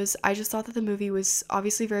it goes. I just thought that the movie was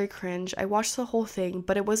obviously very cringe. I watched the whole thing,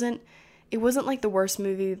 but it wasn't like the worst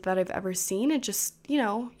movie that I've ever seen. It just,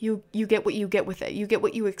 you get what you get with it. You get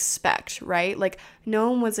what you expect, right? Like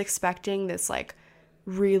no one was expecting this like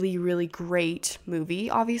really, really great movie,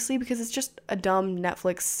 obviously, because it's just a dumb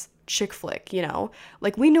Netflix chick flick,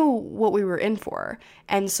 Like we knew what we were in for.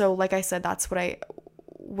 And so like I said, that's what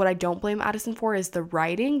I don't blame Addison for is the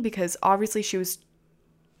writing, because obviously she was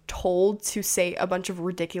told to say a bunch of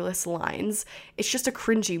ridiculous lines. It's just a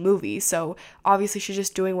cringy movie. So obviously she's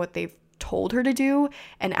just doing what they've told her to do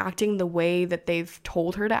and acting the way that they've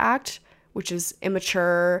told her to act, which is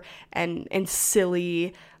immature and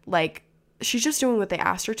silly. Like she's just doing what they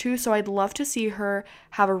asked her to. So I'd love to see her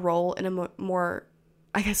have a role in a more,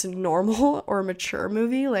 I guess, normal or mature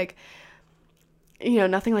movie. Like,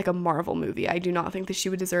 nothing like a Marvel movie. I do not think that she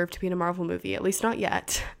would deserve to be in a Marvel movie, at least not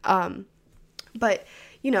yet. But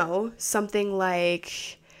something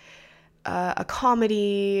like a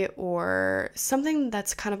comedy or something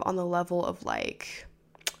that's kind of on the level of like,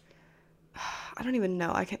 I don't even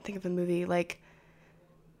know. I can't think of a movie. Like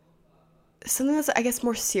something that's, I guess,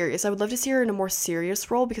 more serious. I would love to see her in a more serious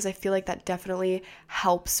role because I feel like that definitely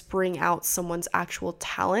helps bring out someone's actual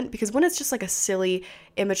talent. Because when it's just like a silly,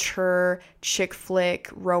 immature chick flick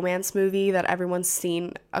romance movie that everyone's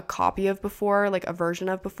seen a copy of before, like a version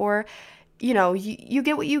of before, you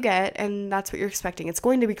get what you get, and that's what you're expecting. It's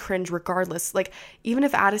going to be cringe regardless. Like, even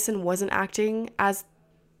if Addison wasn't acting as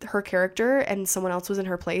her character and someone else was in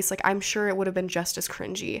her place, like, I'm sure it would have been just as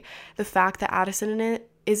cringy. The fact that Addison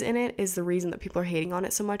is in it is the reason that people are hating on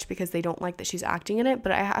it so much, because they don't like that she's acting in it.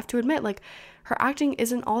 But I have to admit, like, her acting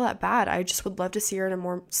isn't all that bad. I just would love to see her in a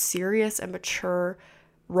more serious and mature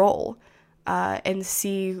role, and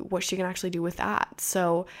see what she can actually do with that.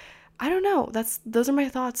 So I don't know. Those are my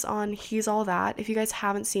thoughts on He's All That. If you guys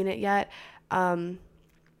haven't seen it yet, I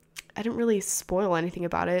didn't really spoil anything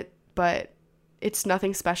about it, but it's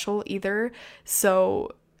nothing special either. So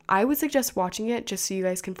I would suggest watching it just so you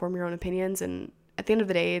guys can form your own opinions. And at the end of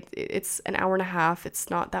the day, it's an hour and a half. It's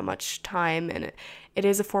not that much time, and it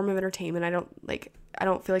is a form of entertainment. I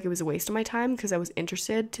don't feel like it was a waste of my time because I was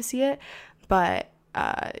interested to see it. But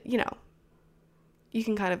you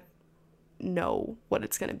can kind of know what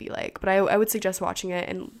it's going to be like. But I would suggest watching it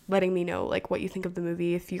and letting me know like what you think of the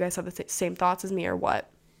movie, if you guys have the same thoughts as me or what.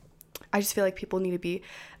 I just feel like people need to be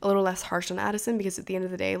a little less harsh on Addison, because at the end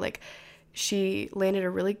of the day, like, she landed a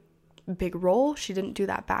really big role. She didn't do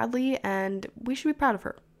that badly, and we should be proud of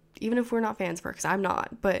her, even if we're not fans of her, because I'm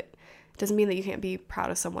not. But it doesn't mean that you can't be proud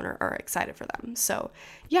of someone or excited for them. So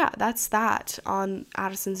yeah, that's that on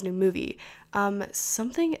Addison's new movie.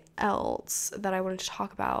 Something else that I wanted to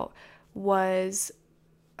talk about was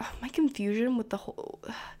my confusion with the whole...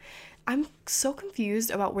 I'm so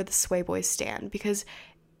confused about where the Sway Boys stand, because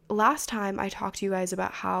last time I talked to you guys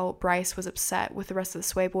about how Bryce was upset with the rest of the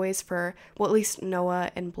Sway Boys for, well, at least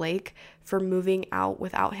Noah and Blake, for moving out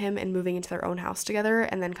without him and moving into their own house together,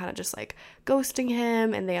 and then kind of just like ghosting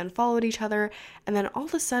him, and they unfollowed each other. And then all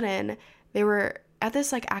of a sudden they were at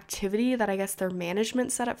this like activity that I guess their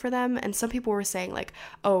management set up for them, and some people were saying like,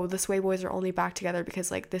 oh, the Sway Boys are only back together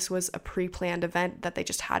because like this was a pre-planned event that they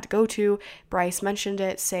just had to go to. Bryce mentioned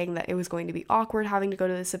it, saying that it was going to be awkward having to go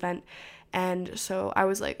to this event. And so I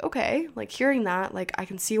was like, okay, like hearing that, like I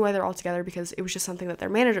can see why they're all together, because it was just something that their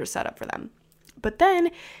manager set up for them. But then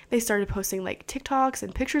they started posting like TikToks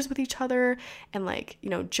and pictures with each other, and like,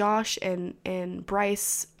 Josh and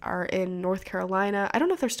Bryce are in North Carolina. I don't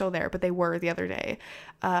know if they're still there, but they were the other day,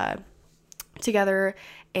 together,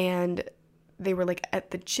 and they were like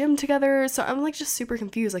at the gym together. So I'm like just super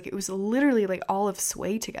confused. Like it was literally like all of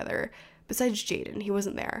Sway together, besides Jaden. He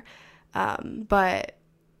wasn't there. But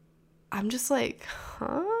I'm just like,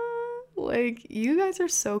 huh? Like, you guys are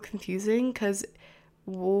so confusing, because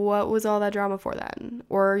what was all that drama for then?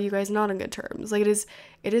 Or are you guys not on good terms? Like,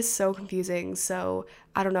 it is so confusing. So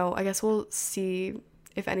I don't know. I guess we'll see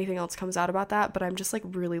if anything else comes out about that. But I'm just like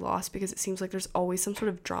really lost, because it seems like there's always some sort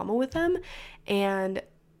of drama with them, and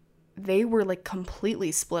they were like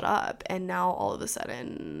completely split up, and now all of a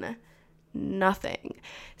sudden nothing.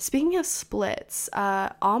 Speaking of splits,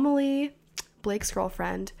 Amelie, Blake's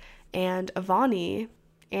girlfriend, and Avani,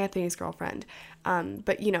 Anthony's girlfriend,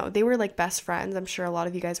 but they were like best friends. I'm sure a lot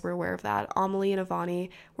of you guys were aware of that. Amelie and Avani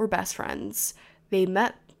were best friends. They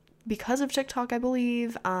met because of TikTok, I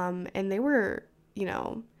believe, and they were,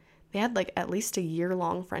 they had like at least a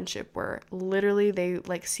year-long friendship where literally they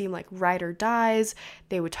like seemed like ride or dies.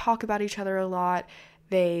 They would talk about each other a lot.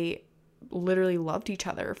 They literally loved each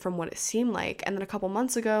other from what it seemed like. And then a couple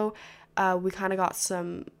months ago, we kind of got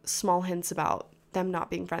some small hints about them not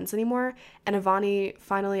being friends anymore. And Avani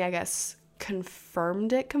finally, I guess,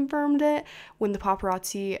 confirmed it when the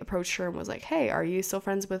paparazzi approached her and was like, hey, are you still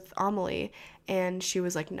friends with Amelie? And she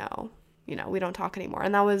was like, no, we don't talk anymore.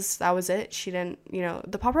 And that was it. She didn't,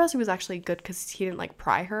 the paparazzi was actually good because he didn't like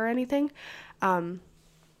pry her or anything.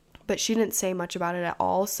 But she didn't say much about it at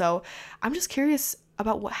all. So I'm just curious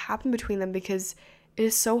about what happened between them, because it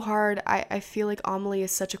is so hard. I feel like Amelie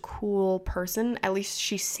is such a cool person. At least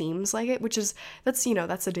she seems like it, that's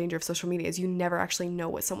the danger of social media, is you never actually know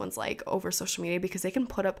what someone's like over social media, because they can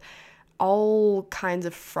put up all kinds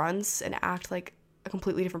of fronts and act like a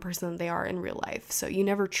completely different person than they are in real life. So you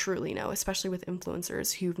never truly know, especially with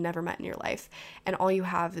influencers who you've never met in your life. And all you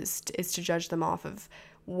have is to judge them off of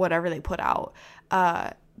whatever they put out.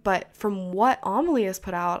 But from what Amelie has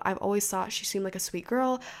put out, I've always thought she seemed like a sweet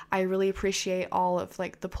girl. I really appreciate all of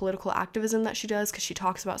like the political activism that she does, because she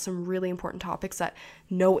talks about some really important topics that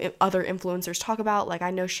no other influencers talk about. Like, I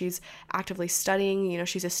know she's actively studying,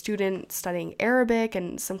 she's a student studying Arabic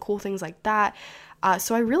and some cool things like that.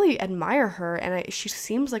 So I really admire her, and she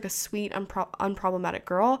seems like a sweet, unproblematic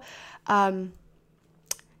girl. And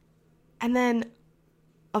then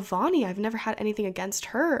Avani, I've never had anything against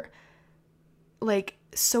her. Like,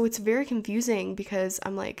 so it's very confusing, because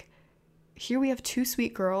I'm like, here we have two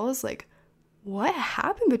sweet girls, like, what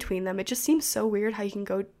happened between them? It just seems so weird how you can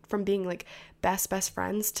go from being like best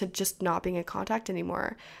friends to just not being in contact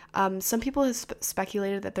anymore. Some people have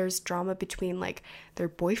speculated that there's drama between like their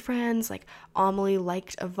boyfriends, like Amelie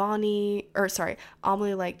liked Anthony,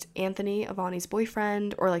 Avani's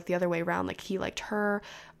boyfriend, or like the other way around, like he liked her,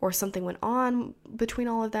 or something went on between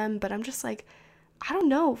all of them. But I'm just like, I don't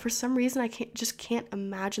know, for some reason I can't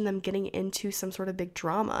imagine them getting into some sort of big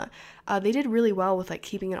drama. They did really well with like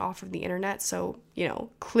keeping it off of the internet, so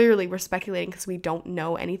clearly we're speculating because we don't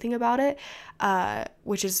know anything about it,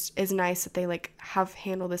 which is nice that they like have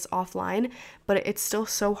handled this offline. But it's still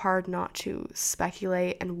so hard not to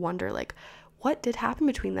speculate and wonder like what did happen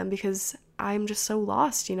between them, because I'm just so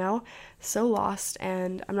lost, so lost.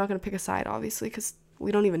 And I'm not going to pick a side, obviously, because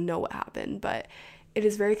we don't even know what happened, but it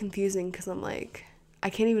is very confusing, because I'm like, I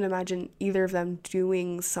can't even imagine either of them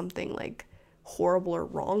doing something like horrible or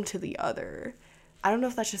wrong to the other. I don't know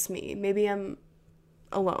if that's just me. Maybe I'm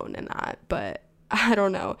alone in that, but I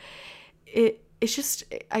don't know. It's just,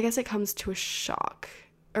 I guess it comes to a shock,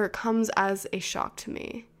 or it comes as a shock to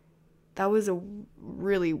me. That was a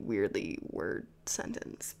really weirdly word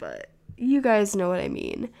sentence, but you guys know what I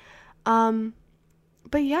mean.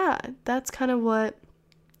 But yeah, that's kind of what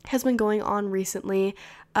has been going on recently.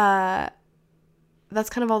 That's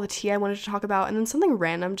kind of all the tea I wanted to talk about. And then something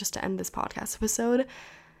random just to end this podcast episode.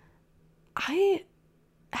 I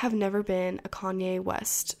have never been a Kanye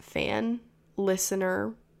West fan,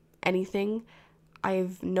 listener, anything.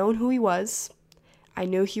 I've known who he was. I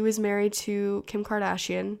knew he was married to Kim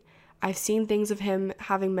Kardashian. I've seen things of him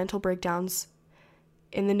having mental breakdowns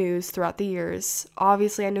in the news throughout the years.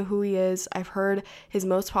 Obviously, I know who he is. I've heard his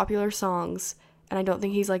most popular songs, and I don't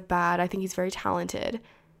think he's like bad. I think he's very talented.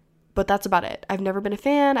 But that's about it. I've never been a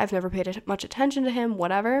fan. I've never paid much attention to him,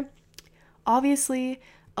 whatever. Obviously,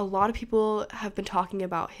 a lot of people have been talking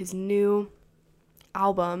about his new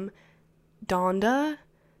album, Donda.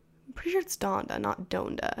 I'm pretty sure it's Donda, not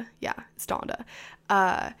Donda. Yeah, it's Donda.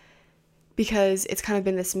 Because it's kind of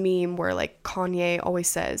been this meme where like Kanye always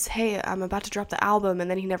says, hey, I'm about to drop the album, and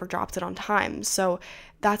then he never drops it on time. So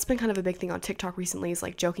that's been kind of a big thing on TikTok recently, is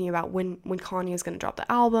like joking about when Kanye is going to drop the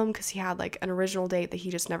album, because he had like an original date that he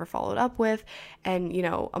just never followed up with. And,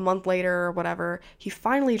 a month later or whatever, he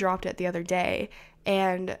finally dropped it the other day.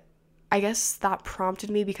 And I guess that prompted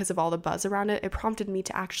me, because of all the buzz around it, it prompted me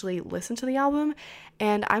to actually listen to the album.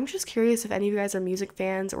 And I'm just curious if any of you guys are music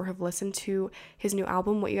fans or have listened to his new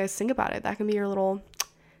album, what you guys think about it. That can be your little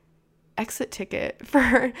exit ticket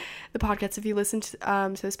for the podcast. If you listen to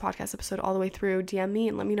this podcast episode all the way through, DM me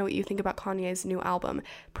and let me know what you think about Kanye's new album.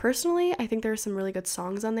 Personally, I think there are some really good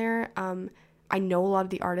songs on there. I know a lot of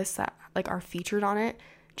the artists that like are featured on it,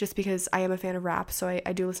 just because I am a fan of rap, so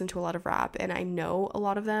I do listen to a lot of rap, and I know a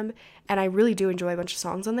lot of them, and I really do enjoy a bunch of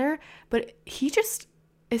songs on there. But he just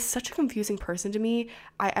is such a confusing person to me.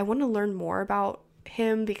 I want to learn more about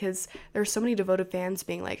him, because there's so many devoted fans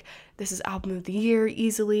being like, this is album of the year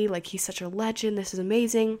easily, like he's such a legend, this is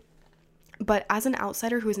amazing. But as an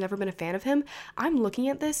outsider who has never been a fan of him, I'm looking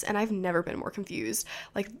at this and I've never been more confused.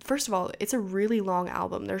 Like, first of all, it's a really long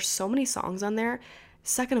album. There's so many songs on there.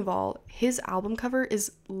 Second of all, his album cover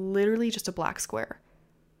is literally just a black square.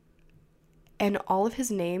 And all of his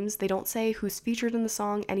names, they don't say who's featured in the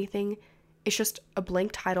song, anything. It's just a blank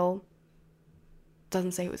title.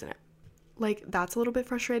 Doesn't say who's in it. like, that's a little bit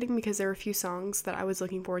frustrating because there are a few songs that I was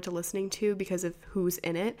looking forward to listening to because of who's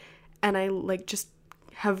in it, and I like just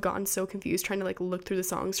have gotten so confused trying to like look through the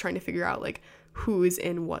songs, trying to figure out like who is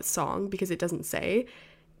in what song because it doesn't say,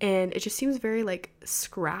 and it just seems very like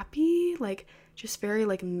scrappy, like just very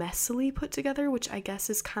like messily put together, which I guess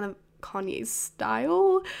is kind of Kanye's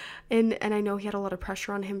style, and I know he had a lot of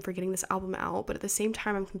pressure on him for getting this album out, but at the same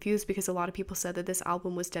time I'm confused because a lot of people said that this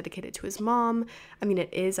album was dedicated to his mom. I mean,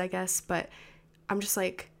 it is, I guess, but I'm just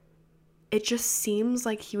like, it just seems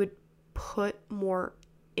like he would put more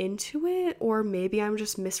into it, or maybe I'm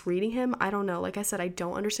just misreading him. I don't know. Like I said, I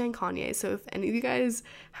don't understand Kanye, so if any of you guys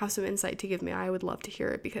have some insight to give me, I would love to hear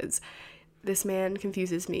it because this man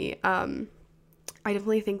confuses me. I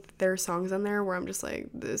definitely think that there are songs on there where I'm just like,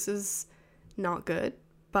 this is not good,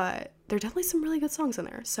 but there are definitely some really good songs on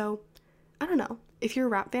there. So I don't know. If you're a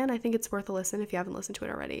rap fan, I think it's worth a listen if you haven't listened to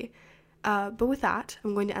it already. But with that,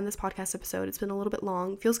 I'm going to end this podcast episode. It's been a little bit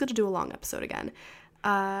long. Feels good to do a long episode again.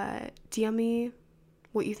 DM me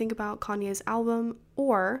what you think about Kanye's album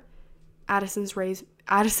or Addison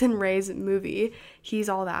Rae's movie, He's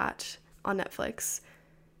All That, on Netflix.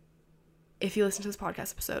 If you listen to this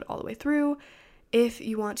podcast episode all the way through. If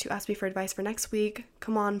you want to ask me for advice for next week,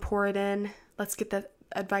 come on, pour it in. Let's get the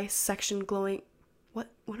advice section glowing. What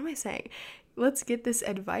am I saying? Let's get this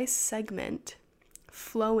advice segment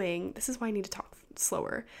flowing. This is why I need to talk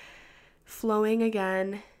slower. Flowing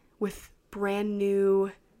again with brand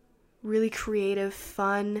new, really creative,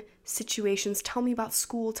 fun situations. Tell me about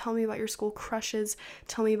school. Tell me about your school crushes.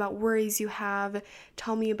 Tell me about worries you have.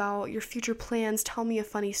 Tell me about your future plans. Tell me a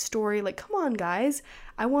funny story. Like, come on, guys.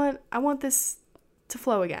 I want this to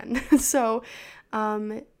flow again. So,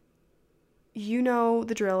 you know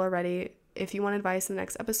the drill already. If you want advice in the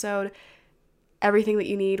next episode, everything that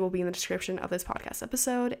you need will be in the description of this podcast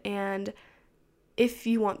episode. And if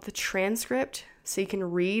you want the transcript so you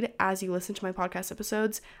can read as you listen to my podcast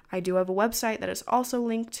episodes, I do have a website that is also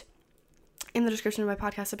linked in the description of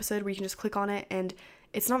my podcast episode where you can just click on it, and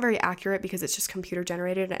it's not very accurate because it's just computer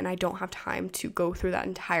generated and I don't have time to go through that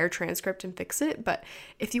entire transcript and fix it. But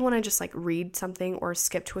if you want to just like read something or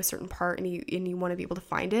skip to a certain part and you want to be able to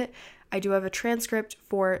find it, I do have a transcript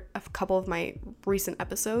for a couple of my recent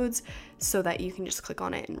episodes so that you can just click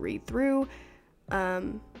on it and read through.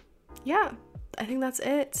 Yeah, I think that's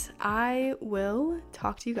it. I will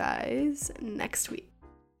talk to you guys next week.